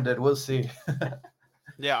open-minded. We'll see.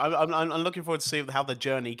 Yeah, I'm looking forward to see how the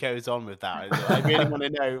journey goes on with that. I really want to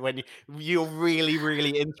know when you're really,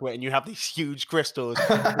 really into it and you have these huge crystals.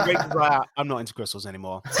 I'm not into crystals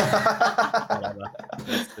anymore. Whatever.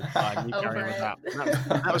 It's fine. You carry on with that.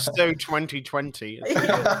 That was so 2020.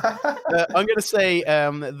 I'm going to say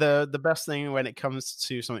the best thing when it comes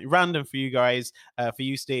to something random for you guys, for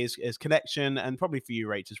you, Steve, is connection, and probably for you,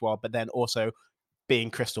 Rach, as well. But then also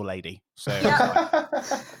being Crystal Lady. So Yeah.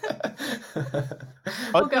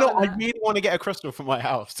 I really want to get a crystal for my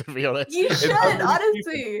house, to be honest. You should,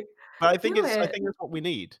 honestly. But I think it's what we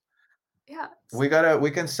need. Yeah. We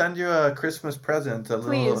can send you a Christmas present.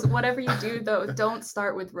 Please, whatever you do though, don't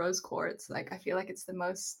start with rose quartz. Like, I feel like it's the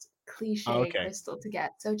most cliche crystal to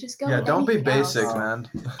get. So just go. Yeah, with don't be anything basic, else. man.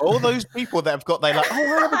 All those people that have got, they like, I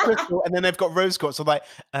have a crystal, and then they've got rose quartz. So like,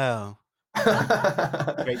 oh.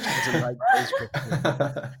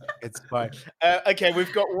 It's fine. Okay,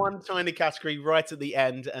 we've got one tiny category right at the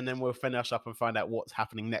end, and then we'll finish up and find out what's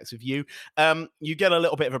happening next with you. You get a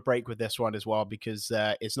little bit of a break with this one as well, because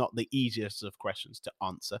it's not the easiest of questions to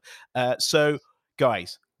answer. So,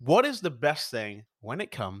 guys, what is the best thing when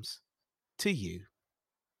it comes to you?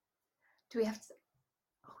 Do we have to?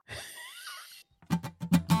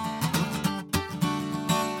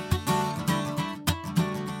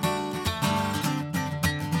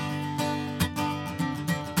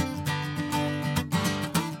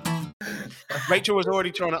 Rachel was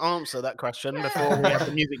already trying to answer that question before we had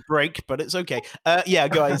the music break, but it's okay. Yeah,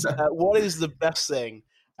 guys, what is the best thing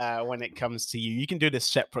when it comes to you? You can do this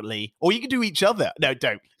separately, or you can do each other. No,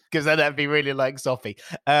 don't, because then that'd be really like Sophie.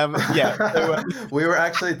 Yeah. So, we were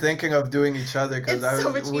actually thinking of doing each other because it's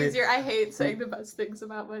so much easier. I hate saying the best things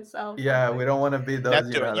about myself. Yeah, we don't want to be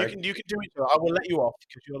those. You can do each other. I will let you off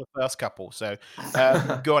because you're the first couple. So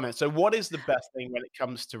go on it. So what is the best thing when it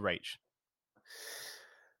comes to Rach?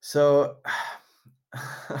 So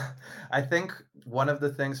I think one of the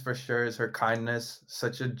things for sure is her kindness.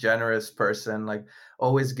 Such a generous person, like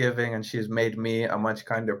always giving, and she's made me a much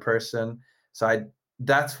kinder person. So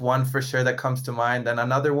that's one for sure that comes to mind. And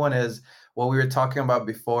another one is what we were talking about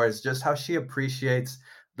before, is just how she appreciates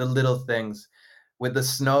the little things. With the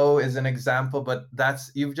snow is an example, but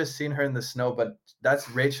you've just seen her in the snow, but that's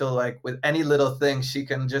Rachel. Like with any little thing, she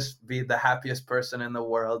can just be the happiest person in the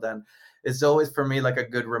world. And it's always for me like a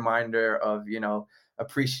good reminder of,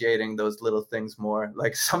 appreciating those little things more.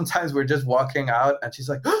 Like sometimes we're just walking out and she's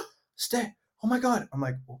like, oh, stay. Oh my God. I'm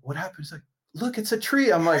like, what happened? She's like, look, it's a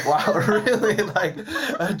tree. I'm like, wow, really? Like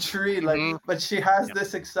a tree. Like, but she has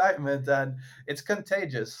this excitement and it's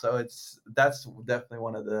contagious. So that's definitely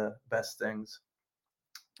one of the best things.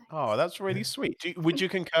 Oh, that's really sweet. Would you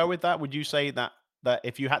concur with that? Would you say that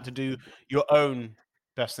if you had to do your own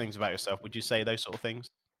best things about yourself, would you say those sort of things?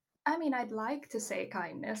 I mean, I'd like to say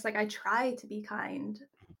kindness. Like, I try to be kind.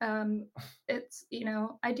 It's,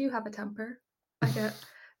 I do have a temper. I get,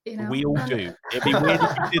 we all do. It'd be weird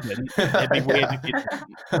if you didn't. It'd be weird if you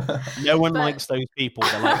didn't. No one likes those people.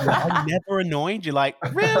 They're like, well, I'm never annoyed. You're like,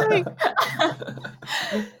 really?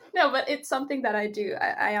 No, but it's something that I do.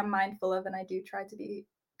 I am mindful of, and I do try to be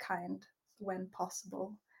kind when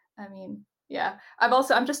possible. I mean, yeah,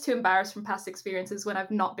 I'm just too embarrassed from past experiences when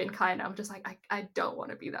I've not been kind. I'm just like, I don't want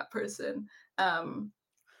to be that person.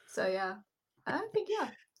 So yeah, I think,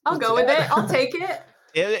 I'll go with it. I'll take it.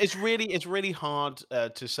 It's really hard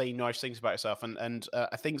to say nice things about yourself. And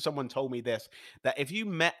I think someone told me this, that if you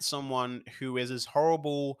met someone who is as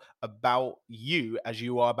horrible about you as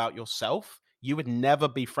you are about yourself, you would never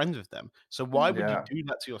be friends with them. So why would you do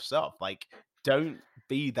that to yourself? Like, don't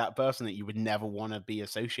be that person that you would never want to be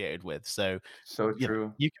associated with. So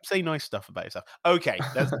true. You can say nice stuff about yourself. Okay,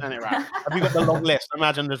 let's turn it around. Have you got the long list?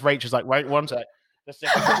 Imagine there's Rachel's like, wait, one sec.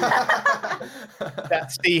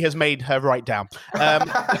 That Steve has made her write down.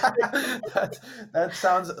 That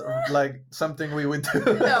sounds like something we would do.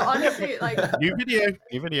 No, honestly, like new video.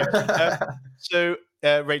 So,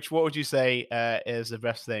 Rach, what would you say is the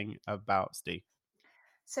best thing about Steve?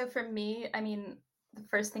 So for me, I mean, the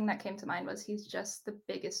first thing that came to mind was he's just the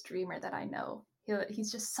biggest dreamer that I know. He's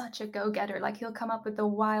just such a go-getter. Like he'll come up with the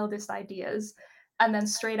wildest ideas, and then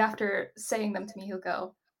straight after saying them to me, he'll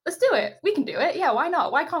go, "Let's do it. We can do it. Yeah, why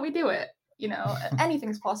not? Why can't we do it? You know,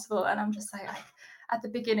 anything's possible." And I'm just like, at the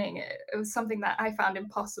beginning, it was something that I found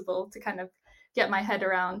impossible to kind of get my head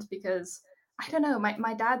around because I don't know,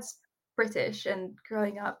 my dad's British, and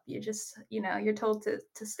growing up, you just, you're told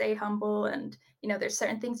to stay humble, and there's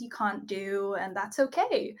certain things you can't do, and that's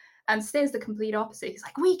okay. And Stay's the complete opposite. He's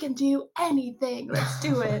like, we can do anything, let's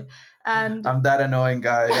do it. And I'm that annoying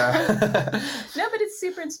guy. Yeah. No, but it's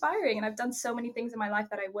super inspiring, and I've done so many things in my life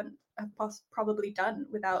that I wouldn't have probably done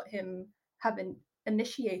without him having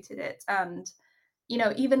initiated it. And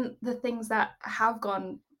even the things that have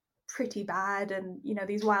gone pretty bad, and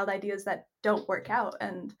these wild ideas that don't work out,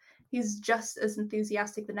 and he's just as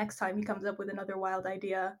enthusiastic the next time he comes up with another wild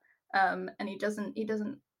idea, and he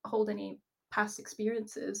doesn't hold any past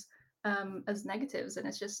experiences as negatives, and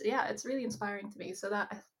it's just, it's really inspiring to me. So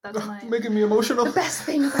that's my making me emotional. The best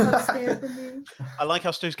thing about Stay for me. I like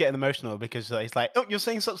how Stu's getting emotional because he's like, "Oh, you're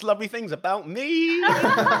saying such lovely things about me."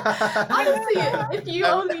 Honestly, if you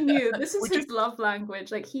only knew, this is his love language.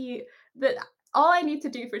 Like all I need to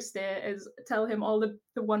do for Stay is tell him all the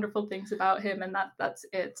wonderful things about him, and that's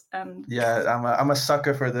it. Yeah, I'm a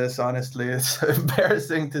sucker for this. Honestly, it's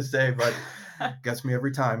embarrassing to say, but gets me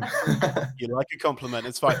every time. You like a compliment,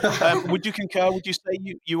 it's fine. Would you concur? Would you say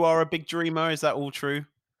you are a big dreamer? Is that all true?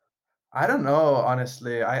 I don't know,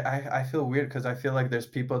 honestly. I feel weird because I feel like there's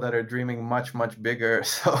people that are dreaming much, much bigger.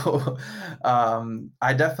 So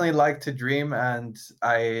I definitely like to dream, and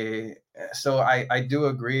I do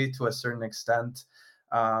agree to a certain extent.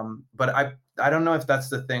 But I don't know if that's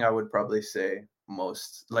the thing I would probably say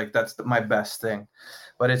most. Like that's my best thing.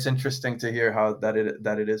 But it's interesting to hear how that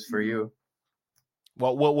it is for you.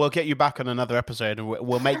 Well, we'll get you back on another episode, and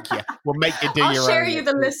we'll make you do I'll your share own. you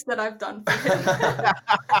the list that I've done for him.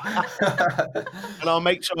 And I'll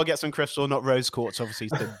make sure I get some crystal, not rose quartz, obviously.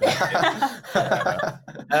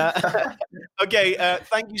 Okay,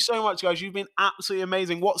 thank you so much, guys. You've been absolutely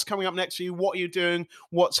amazing. What's coming up next for you? What are you doing?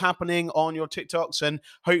 What's happening on your TikToks and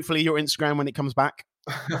hopefully your Instagram when it comes back?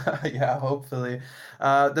 Yeah, hopefully.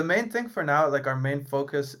 The main thing for now, like our main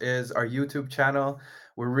focus is our YouTube channel.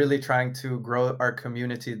 We're really trying to grow our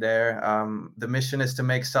community there. The mission is to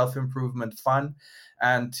make self-improvement fun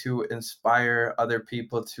and to inspire other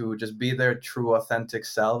people to just be their true, authentic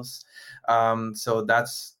selves. So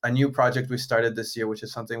that's a new project we started this year, which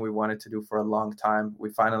is something we wanted to do for a long time. We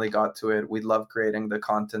finally got to it. We love creating the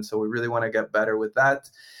content, so we really want to get better with that.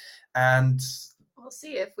 And we'll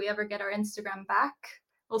see if we ever get our Instagram back.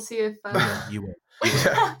 We'll see if you will.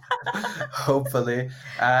 Yeah, hopefully.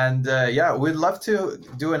 And we'd love to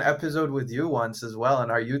do an episode with you once as well on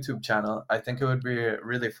our YouTube channel. I think it would be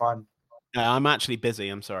really fun. I'm actually busy.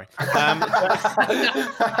 I'm sorry. I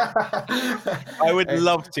would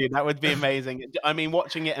love to. That would be amazing. I mean,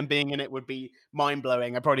 watching it and being in it would be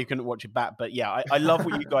mind-blowing. I probably couldn't watch it back, but yeah, I love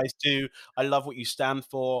what you guys do. I love what you stand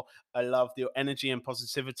for. I love your energy and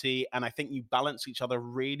positivity, and I think you balance each other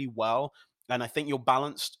really well. And I think you're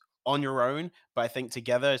balanced on your own, but I think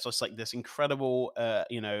together it's just like this incredible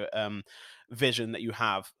vision that you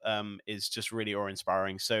have is just really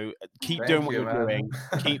awe-inspiring. So keep doing what you're doing.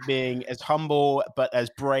 Keep being as humble but as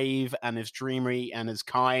brave and as dreamy and as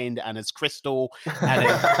kind and as crystal and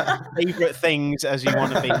as favorite things as you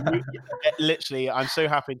want to be. Literally, I'm so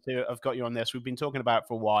happy to have got you on this. We've been talking about it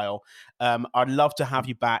for a while. I'd love to have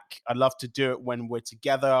you back. I'd love to do it when we're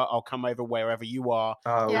together. I'll come over wherever you are.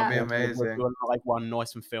 Oh, it would be amazing. We'll do a live one,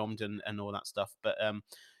 nice and filmed and all that stuff. But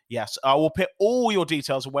yes, I will put all your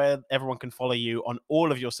details where everyone can follow you on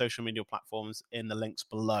all of your social media platforms in the links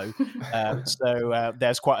below. So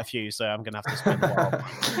there's quite a few, so I'm going to have to spend a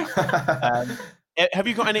while. Have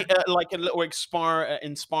you got any like a little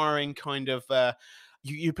inspiring kind of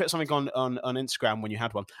you put something on Instagram when you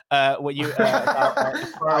had one where you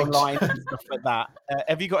inspiring line and stuff like that.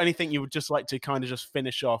 Have you got anything you would just like to kind of just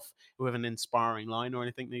finish off with an inspiring line or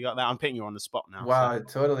anything that you got there? I'm putting you on the spot now. Wow, so.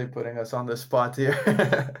 Totally putting us on the spot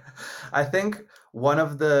here. I think one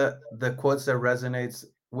of the quotes that resonates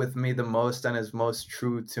with me the most and is most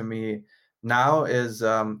true to me now is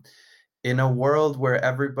in a world where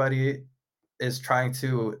everybody is trying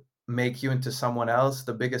to make you into someone else,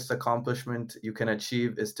 the biggest accomplishment you can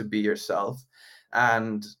achieve is to be yourself.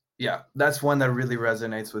 And yeah, that's one that really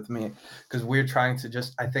resonates with me, because we're trying to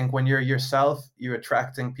just, I think when you're yourself, you're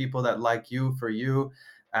attracting people that like you for you.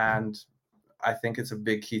 And I think it's a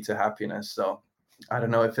big key to happiness. So I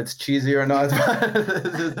don't know if it's cheesy or not.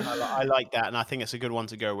 I like that, and I think it's a good one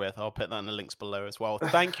to go with. I'll put that in the links below as well.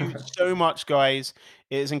 Thank you so much, guys.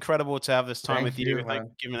 It is incredible to have this time with you. Thank you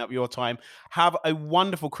for giving up your time. Have a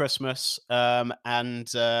wonderful Christmas,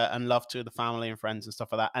 and love to the family and friends and stuff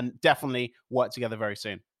like that. And definitely work together very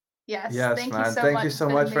soon. Yes, thank you so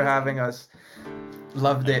much for having us.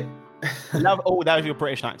 Loved it. Oh, that was your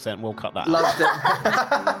British accent. We'll cut that. Loved it.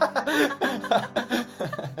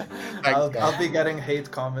 I'll be getting hate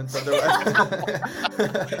comments otherwise.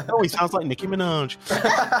 Oh, he sounds like Nicki Minaj.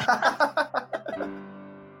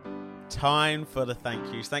 Time for the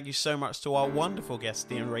thank yous. Thank you so much to our wonderful guests,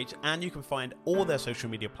 Dee and Rach, and you can find all their social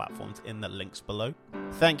media platforms in the links below.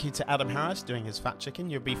 Thank you to Adam Harris doing his fact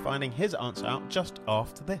checking. You'll be finding his answer out just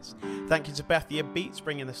after this. Thank you to Bethia Beats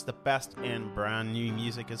bringing us the best in brand new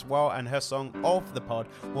music as well, and her song of the pod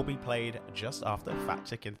will be played just after fact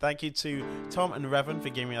checking. Thank you to Tom and Revan for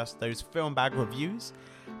giving us those film bag reviews.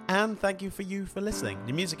 And thank you for listening.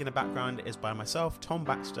 The music in the background is by myself, Tom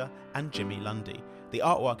Baxter, and Jimmy Lundy. The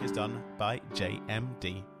artwork is done by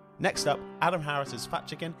JMD. Next up, Adam Harris's Fat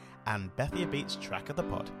Chicken and Bethia Beats' Track of the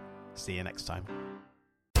Pod. See you next time.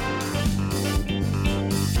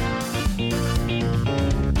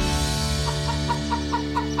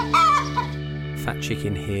 Fat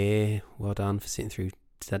Chicken here. Well done for sitting through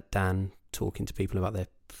Dan talking to people about their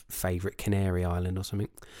favourite Canary Island or something.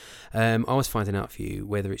 I was finding out for you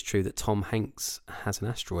whether it's true that Tom Hanks has an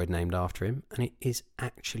asteroid named after him, and it is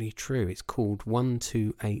actually true. It's called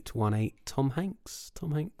 12818 Tom Hanks.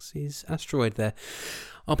 Tom Hanks' asteroid there.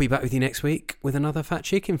 I'll be back with you next week with another Fat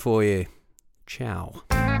Chicken for you. Ciao.